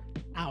was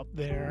out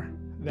there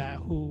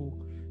who,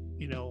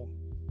 you know,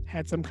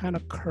 had some kind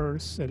of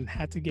curse and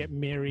had to get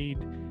married.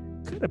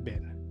 Could have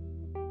been.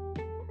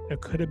 There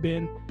could have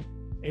been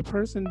a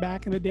person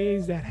back in the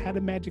days that had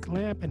a magic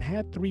lamp and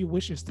had 3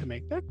 wishes to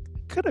make. That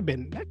could have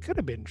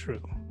been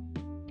true.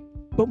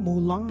 But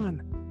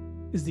Mulan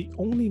is the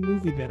only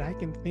movie that I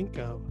can think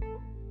of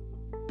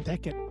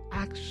that can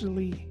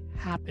actually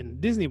happen.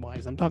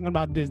 Disney-wise, I'm talking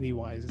about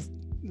Disney-wise.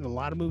 There's a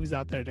lot of movies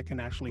out there that can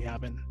actually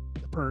happen.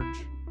 The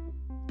Purge,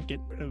 get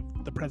rid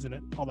of the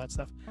president, all that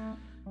stuff.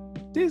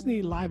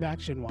 Disney live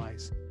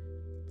action-wise,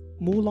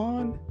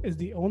 Mulan is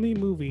the only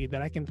movie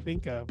that I can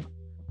think of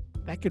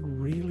that could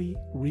really,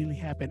 really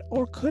happen,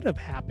 or could have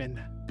happened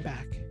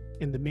back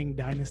in the Ming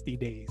Dynasty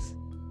days.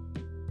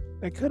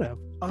 That could have.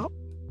 Up,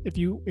 if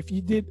you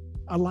did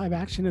a live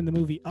action in the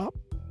movie Up,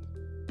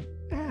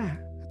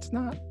 that's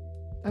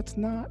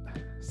not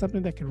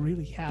something that could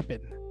really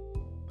happen.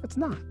 That's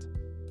not.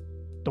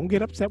 Don't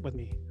get upset with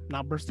me. I'm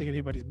not bursting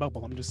anybody's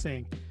bubble. I'm just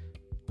saying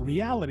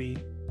reality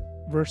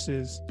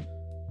versus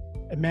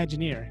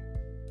Imagineering.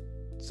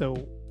 So,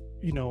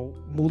 you know,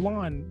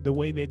 Mulan, the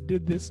way they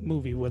did this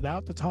movie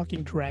without the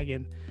talking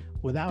dragon,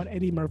 without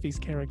Eddie Murphy's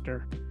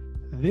character,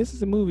 this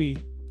is a movie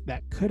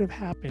that could have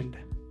happened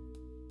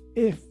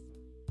if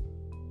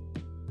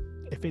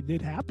it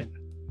did happen.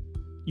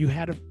 You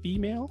had a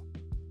female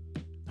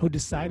who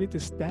decided to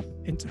step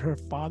into her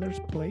father's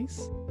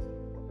place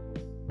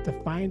to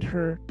find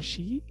her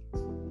chi,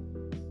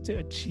 to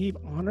achieve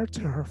honor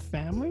to her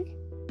family.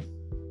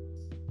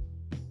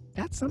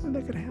 That's something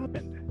that could have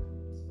happened.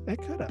 That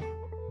could have.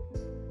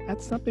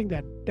 That's something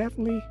that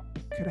definitely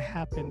could have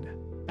happened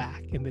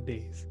back in the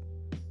days.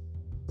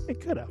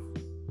 It could have.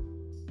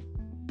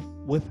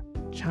 With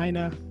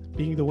China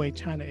being the way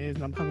China is,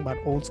 and I'm talking about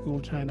old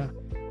school China,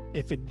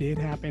 if it did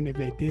happen, if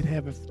they did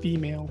have a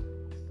female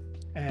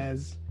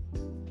as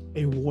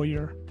a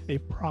warrior, they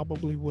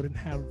probably wouldn't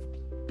have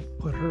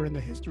put her in the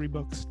history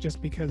books,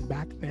 just because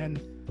back then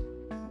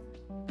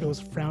it was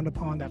frowned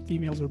upon that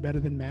females were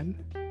better than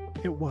men.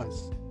 It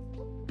was.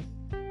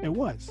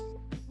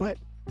 But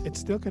it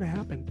still could have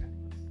happened.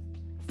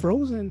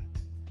 Frozen,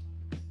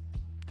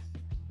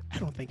 I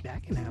don't think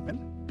that can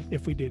happen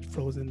if we did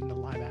Frozen in the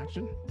live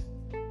action.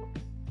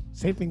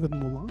 Same thing with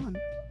Mulan.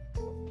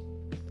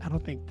 I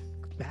don't think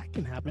that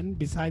can happen.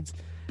 Besides,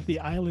 the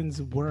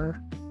islands were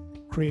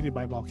created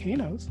by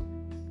volcanoes.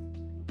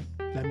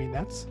 I mean,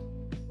 that's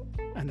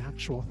an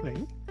actual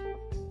thing,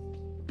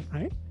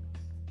 right?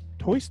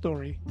 Toy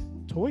Story,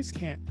 toys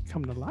can't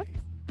come to life.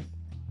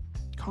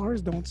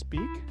 Cars don't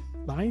speak.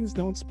 Lions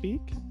don't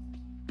speak.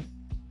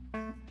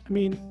 I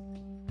mean,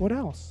 what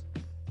else?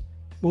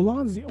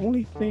 Mulan's the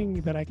only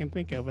thing that I can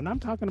think of, and I'm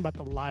talking about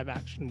the live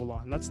action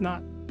Mulan. That's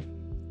not,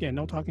 again,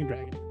 no talking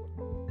dragon.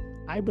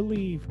 I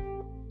believe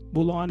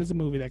Mulan is a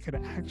movie that could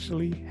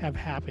actually have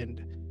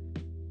happened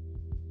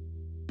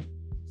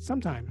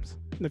sometimes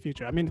in the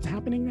future. I mean, it's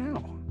happening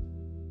now.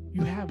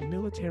 You have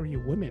military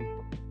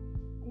women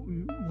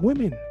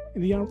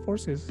in the armed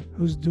forces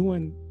who's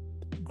doing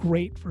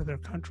great for their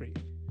country,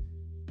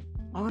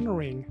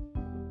 honoring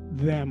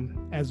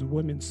them as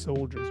women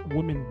soldiers,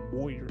 women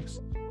warriors.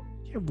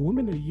 You have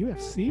women in the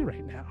UFC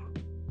right now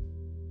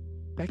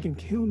that can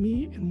kill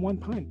me in one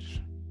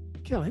punch,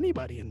 kill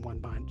anybody in one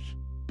punch.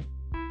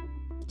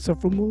 So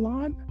for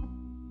Mulan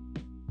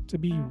to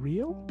be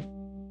real,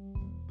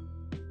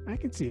 I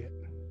can see it.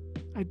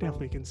 I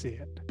definitely can see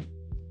it.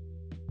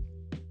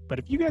 But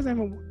if you guys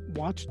haven't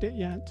watched it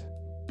yet,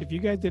 if you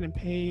guys didn't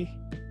pay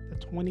the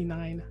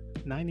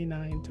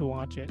 $29.99 to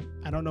watch it,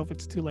 I don't know if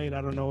it's too late.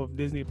 I don't know if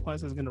Disney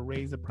Plus is going to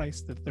raise the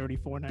price to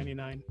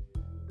 $34.99.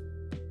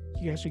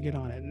 You guys should get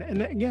on it.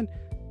 And again,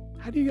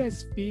 how do you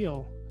guys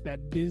feel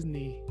that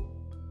Disney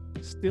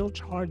still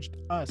charged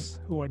us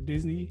who are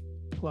Disney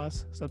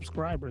Plus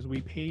subscribers?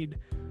 We paid,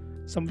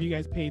 some of you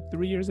guys paid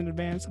 3 years in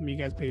advance. Some of you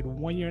guys paid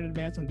 1 year in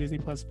advance when Disney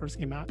Plus first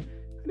came out.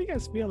 How do you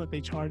guys feel that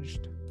they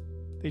charged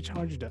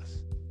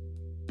us?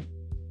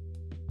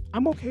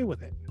 I'm okay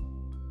with it.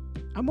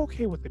 I'm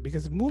okay with it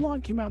because if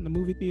Mulan came out in the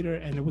movie theater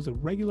and it was a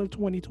regular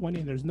 2020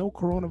 and there's no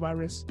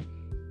coronavirus,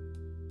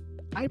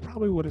 I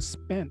probably would have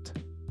spent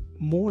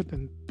more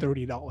than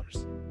 $30.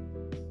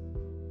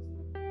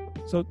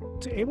 So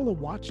to able to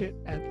watch it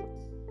at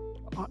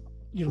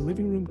your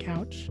living room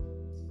couch,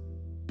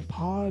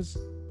 pause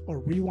or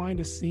rewind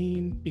a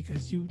scene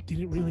because you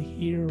didn't really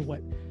hear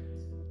what,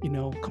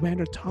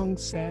 Commander Tung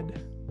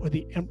said, or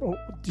the Emperor,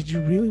 did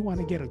you really want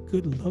to get a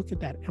good look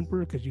at that Emperor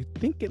because you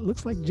think it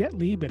looks like Jet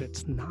Li, but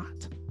it's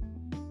not?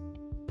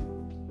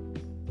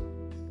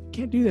 You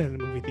can't do that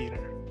in a movie theater.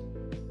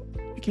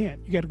 You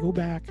can't. You got to go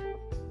back,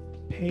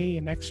 pay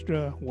an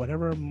extra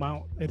whatever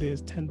amount it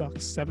is, $10,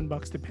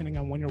 $7, depending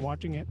on when you're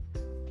watching it.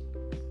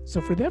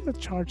 So for them to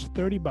charge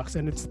 $30,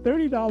 and it's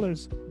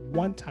 $30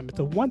 one time. It's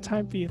a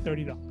one-time fee of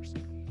 $30.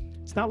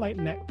 It's not like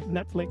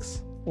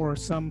Netflix or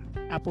some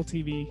Apple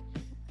TV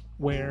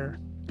where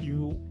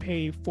you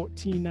pay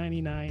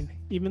 $14.99.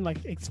 Even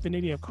like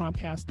Xfinity or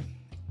Comcast,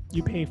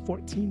 you pay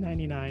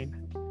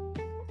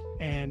 $14.99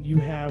 and you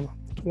have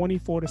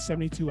 24 to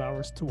 72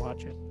 hours to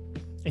watch it.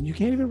 And you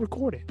can't even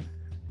record it.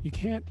 You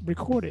can't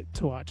record it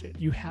to watch it.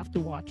 You have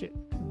to watch it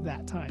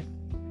that time.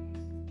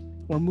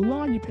 Or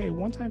Mulan, you pay a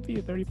one-time fee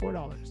of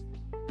 $34.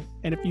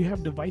 And if you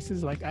have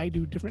devices like I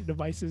do, different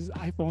devices,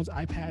 iPhones,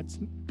 iPads,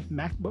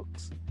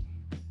 MacBooks,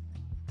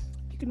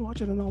 you can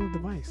watch it on all the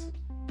device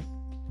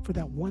for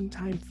that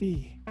one-time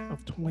fee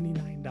of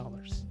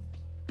 $29.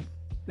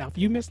 Now, if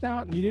you missed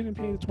out and you didn't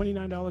pay the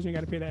 $29, you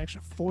got to pay the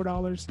extra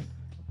 $4.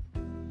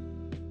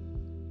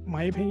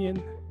 My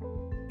opinion,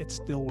 it's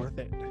still worth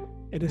it.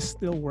 It is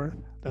still worth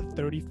the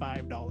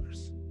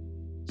 $35.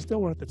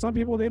 Still worth it. Some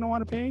people, they don't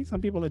want to pay.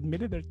 Some people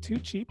admitted they're too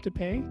cheap to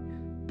pay.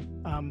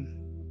 I'm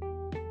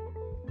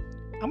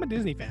a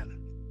Disney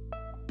fan.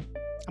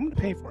 I'm going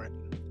to pay for it.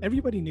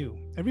 Everybody knew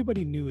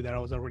that I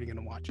was already going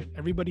to watch it.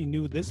 Everybody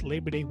knew this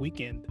Labor Day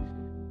weekend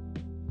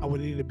I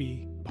would either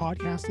be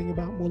podcasting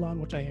about Mulan,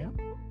 which I am,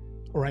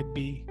 or I'd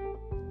be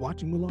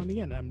watching Mulan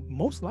again. I'm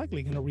most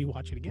likely going to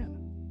rewatch it again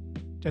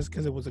just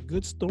because it was a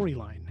good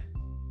storyline.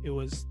 It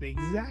was the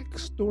exact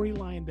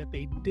storyline that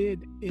they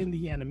did in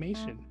the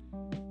animation,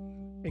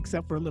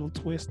 except for a little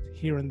twist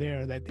here and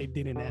there that they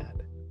didn't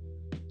add.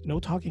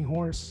 No talking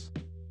horse,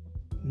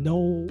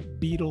 no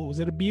beetle. Was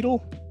it a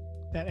beetle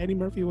that Eddie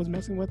Murphy was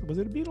messing with? Was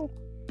it a beetle?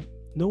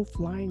 No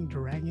flying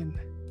dragon.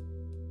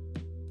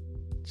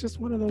 It's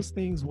just one of those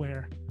things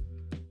where,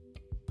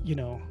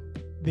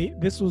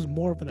 this was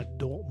more of an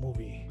adult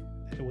movie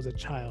than it was a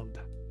child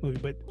movie.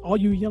 But all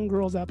you young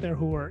girls out there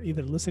who are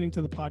either listening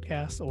to the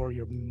podcast or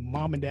your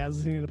mom and dad's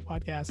listening to the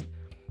podcast,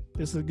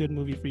 this is a good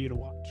movie for you to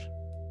watch.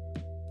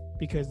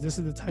 Because this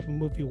is the type of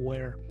movie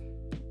where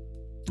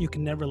you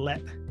can never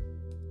let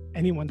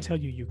anyone tell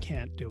you you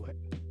can't do it.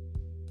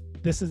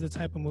 This is the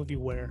type of movie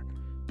where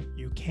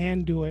you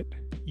can do it,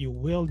 you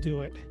will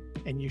do it,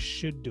 and you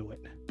should do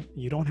it.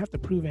 You don't have to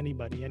prove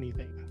anybody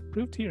anything.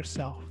 Prove to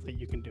yourself that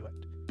you can do it.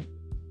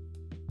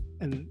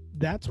 And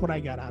that's what I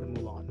got out of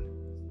Mulan.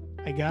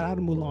 I got out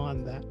of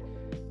Mulan that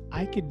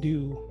I could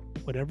do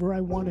whatever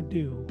I want to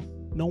do,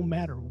 no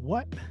matter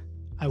what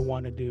I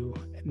want to do,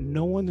 and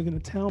no one's going to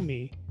tell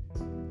me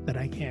that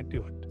I can't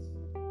do it.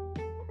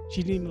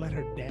 She didn't even let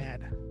her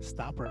dad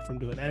stop her from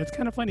doing it. And it's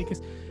kind of funny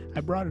because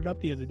I brought it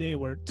up the other day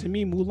where, to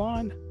me,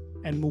 Mulan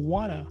and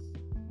Moana,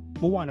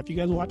 if you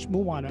guys watch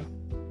Moana,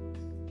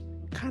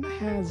 kind of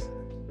has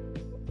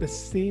the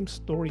same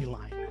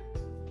storyline.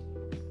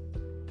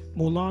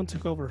 Mulan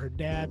took over her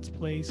dad's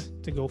place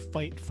to go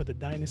fight for the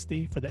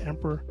dynasty, for the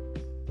emperor,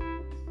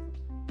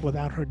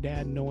 without her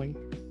dad knowing.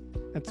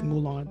 That's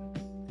Mulan.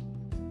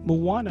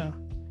 Moana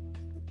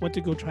went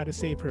to go try to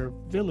save her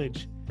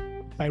village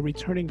by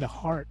returning the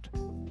heart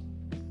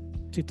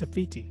to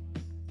Tafiti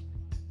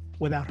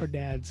without her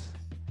dad's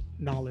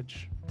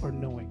knowledge or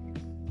knowing.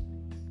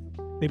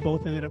 They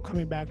both ended up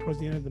coming back towards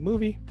the end of the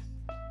movie.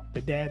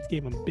 The dads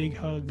gave them big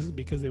hugs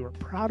because they were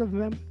proud of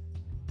them.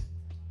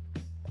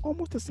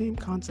 Almost the same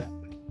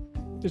concept,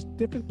 just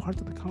different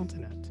parts of the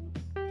continent.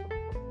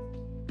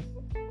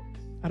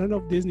 I don't know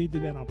if Disney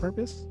did that on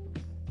purpose.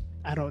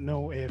 I don't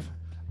know if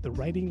the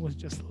writing was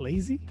just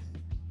lazy,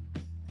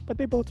 But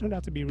they both turned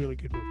out to be really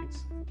good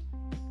movies.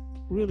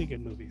 Really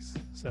good movies.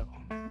 So,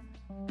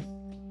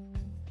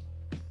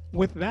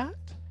 with that,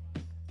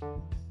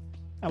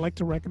 I like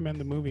to recommend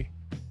the movie.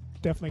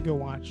 Definitely go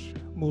watch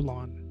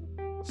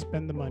Mulan.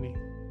 Spend the money.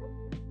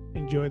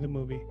 Enjoy the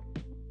movie.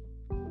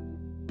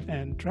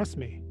 And trust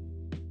me,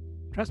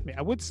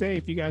 I would say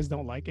if you guys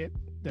don't like it,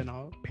 then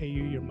I'll pay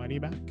you your money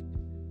back.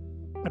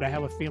 But I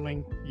have a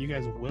feeling you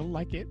guys will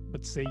like it,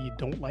 but say you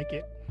don't like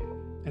it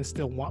and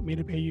still want me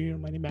to pay you your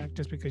money back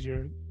just because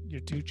you're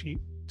too cheap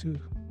to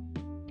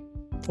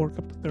fork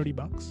up to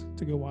 $30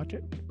 to go watch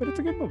it. But it's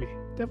a good movie.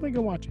 Definitely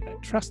go watch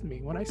it. Trust me,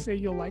 when I say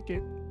you'll like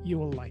it, you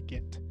will like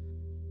it.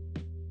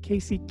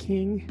 Casey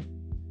King,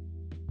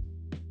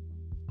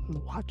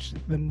 watch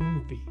the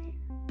movie.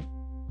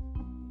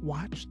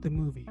 Watch the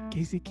movie.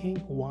 Casey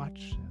King,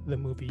 watch the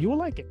movie. You will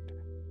like it.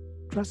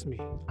 Trust me.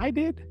 I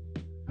did.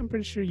 I'm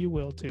pretty sure you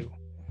will too.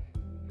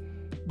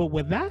 But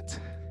with that,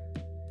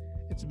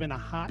 it's been a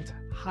hot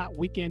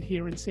weekend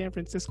here in San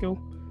Francisco.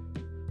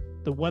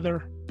 The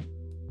weather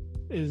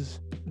is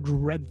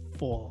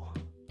dreadful.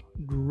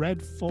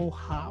 Dreadful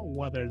hot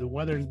weather. The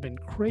weather has been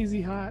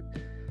crazy hot.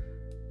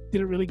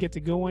 Didn't really get to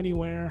go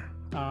anywhere.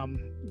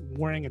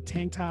 Wearing a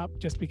tank top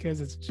just because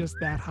it's just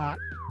that hot.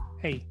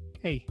 Hey,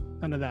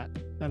 none of that.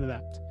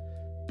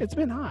 It's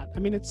been hot. I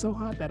mean, it's so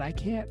hot that I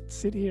can't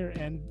sit here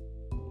and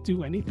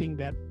do anything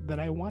that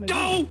I want to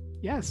do.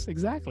 Yes,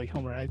 exactly,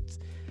 Homer. It's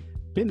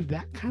been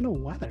that kind of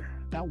weather.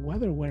 That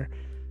weather where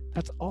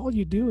that's all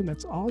you do and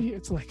that's all you.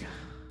 It's like,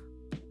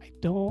 I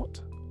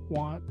don't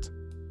want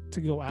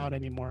to go out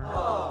anymore.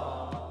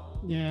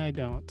 Yeah, I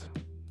don't.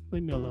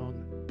 Leave me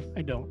alone.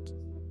 I don't.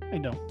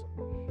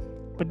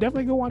 But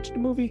definitely go watch the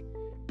movie.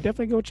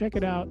 Definitely go check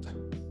it out.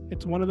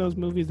 It's one of those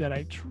movies that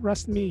I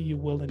trust me you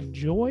will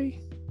enjoy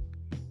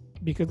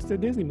because it's a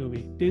Disney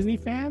movie. Disney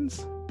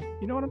fans,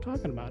 you know what I'm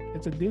talking about.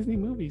 It's a Disney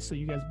movie, so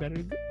you guys better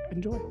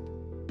enjoy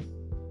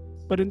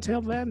it. But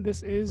until then,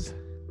 this is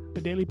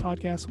the Daily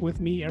Podcast with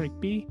me, Eric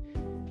B.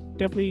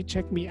 Definitely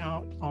check me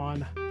out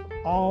on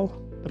all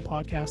the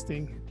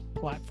podcasting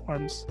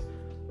platforms: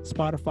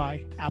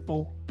 Spotify,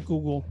 Apple,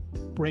 Google,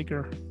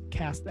 Breaker,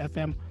 Cast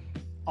FM.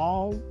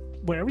 All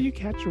wherever you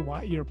catch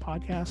your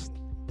podcast,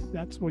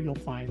 that's where you'll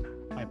find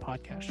my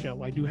podcast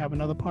show. I do have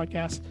another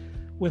podcast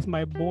with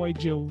my boy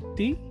Joe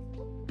D,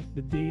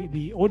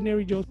 the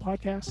Ordinary Joe's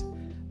podcast.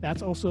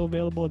 That's also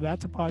available.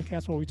 That's a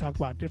podcast where we talk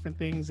about different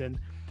things and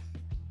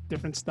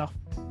different stuff.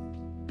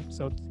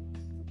 So,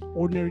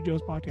 Ordinary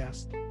Joe's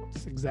podcast.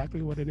 It's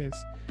exactly what it is.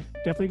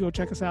 Definitely go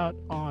check us out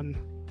on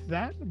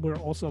that. We're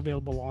also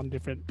available on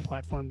different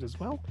platforms as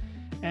well.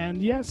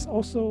 And yes,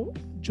 also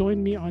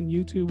join me on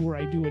YouTube where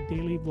I do a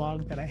daily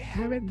vlog that I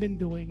haven't been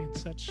doing in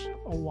such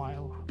a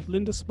while.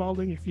 Linda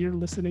Spalding, if you're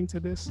listening to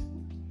this,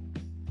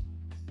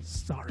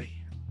 sorry.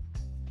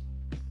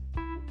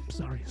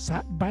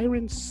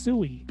 Byron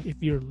Suey,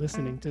 if you're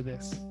listening to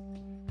this,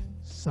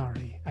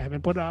 sorry. I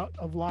haven't put out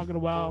a vlog in a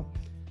while.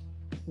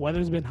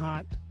 Weather's been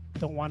hot.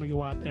 Don't want to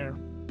go out there.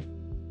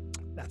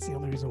 That's the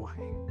only reason why.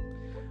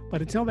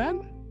 But until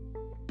then,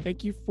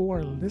 thank you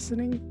for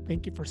listening.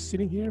 Thank you for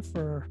sitting here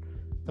for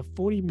the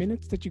 40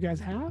 minutes that you guys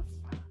have.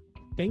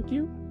 Thank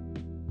you.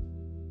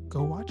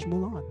 Go watch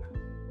Mulan.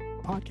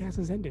 Podcast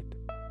has ended.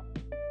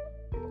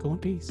 Go in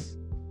peace.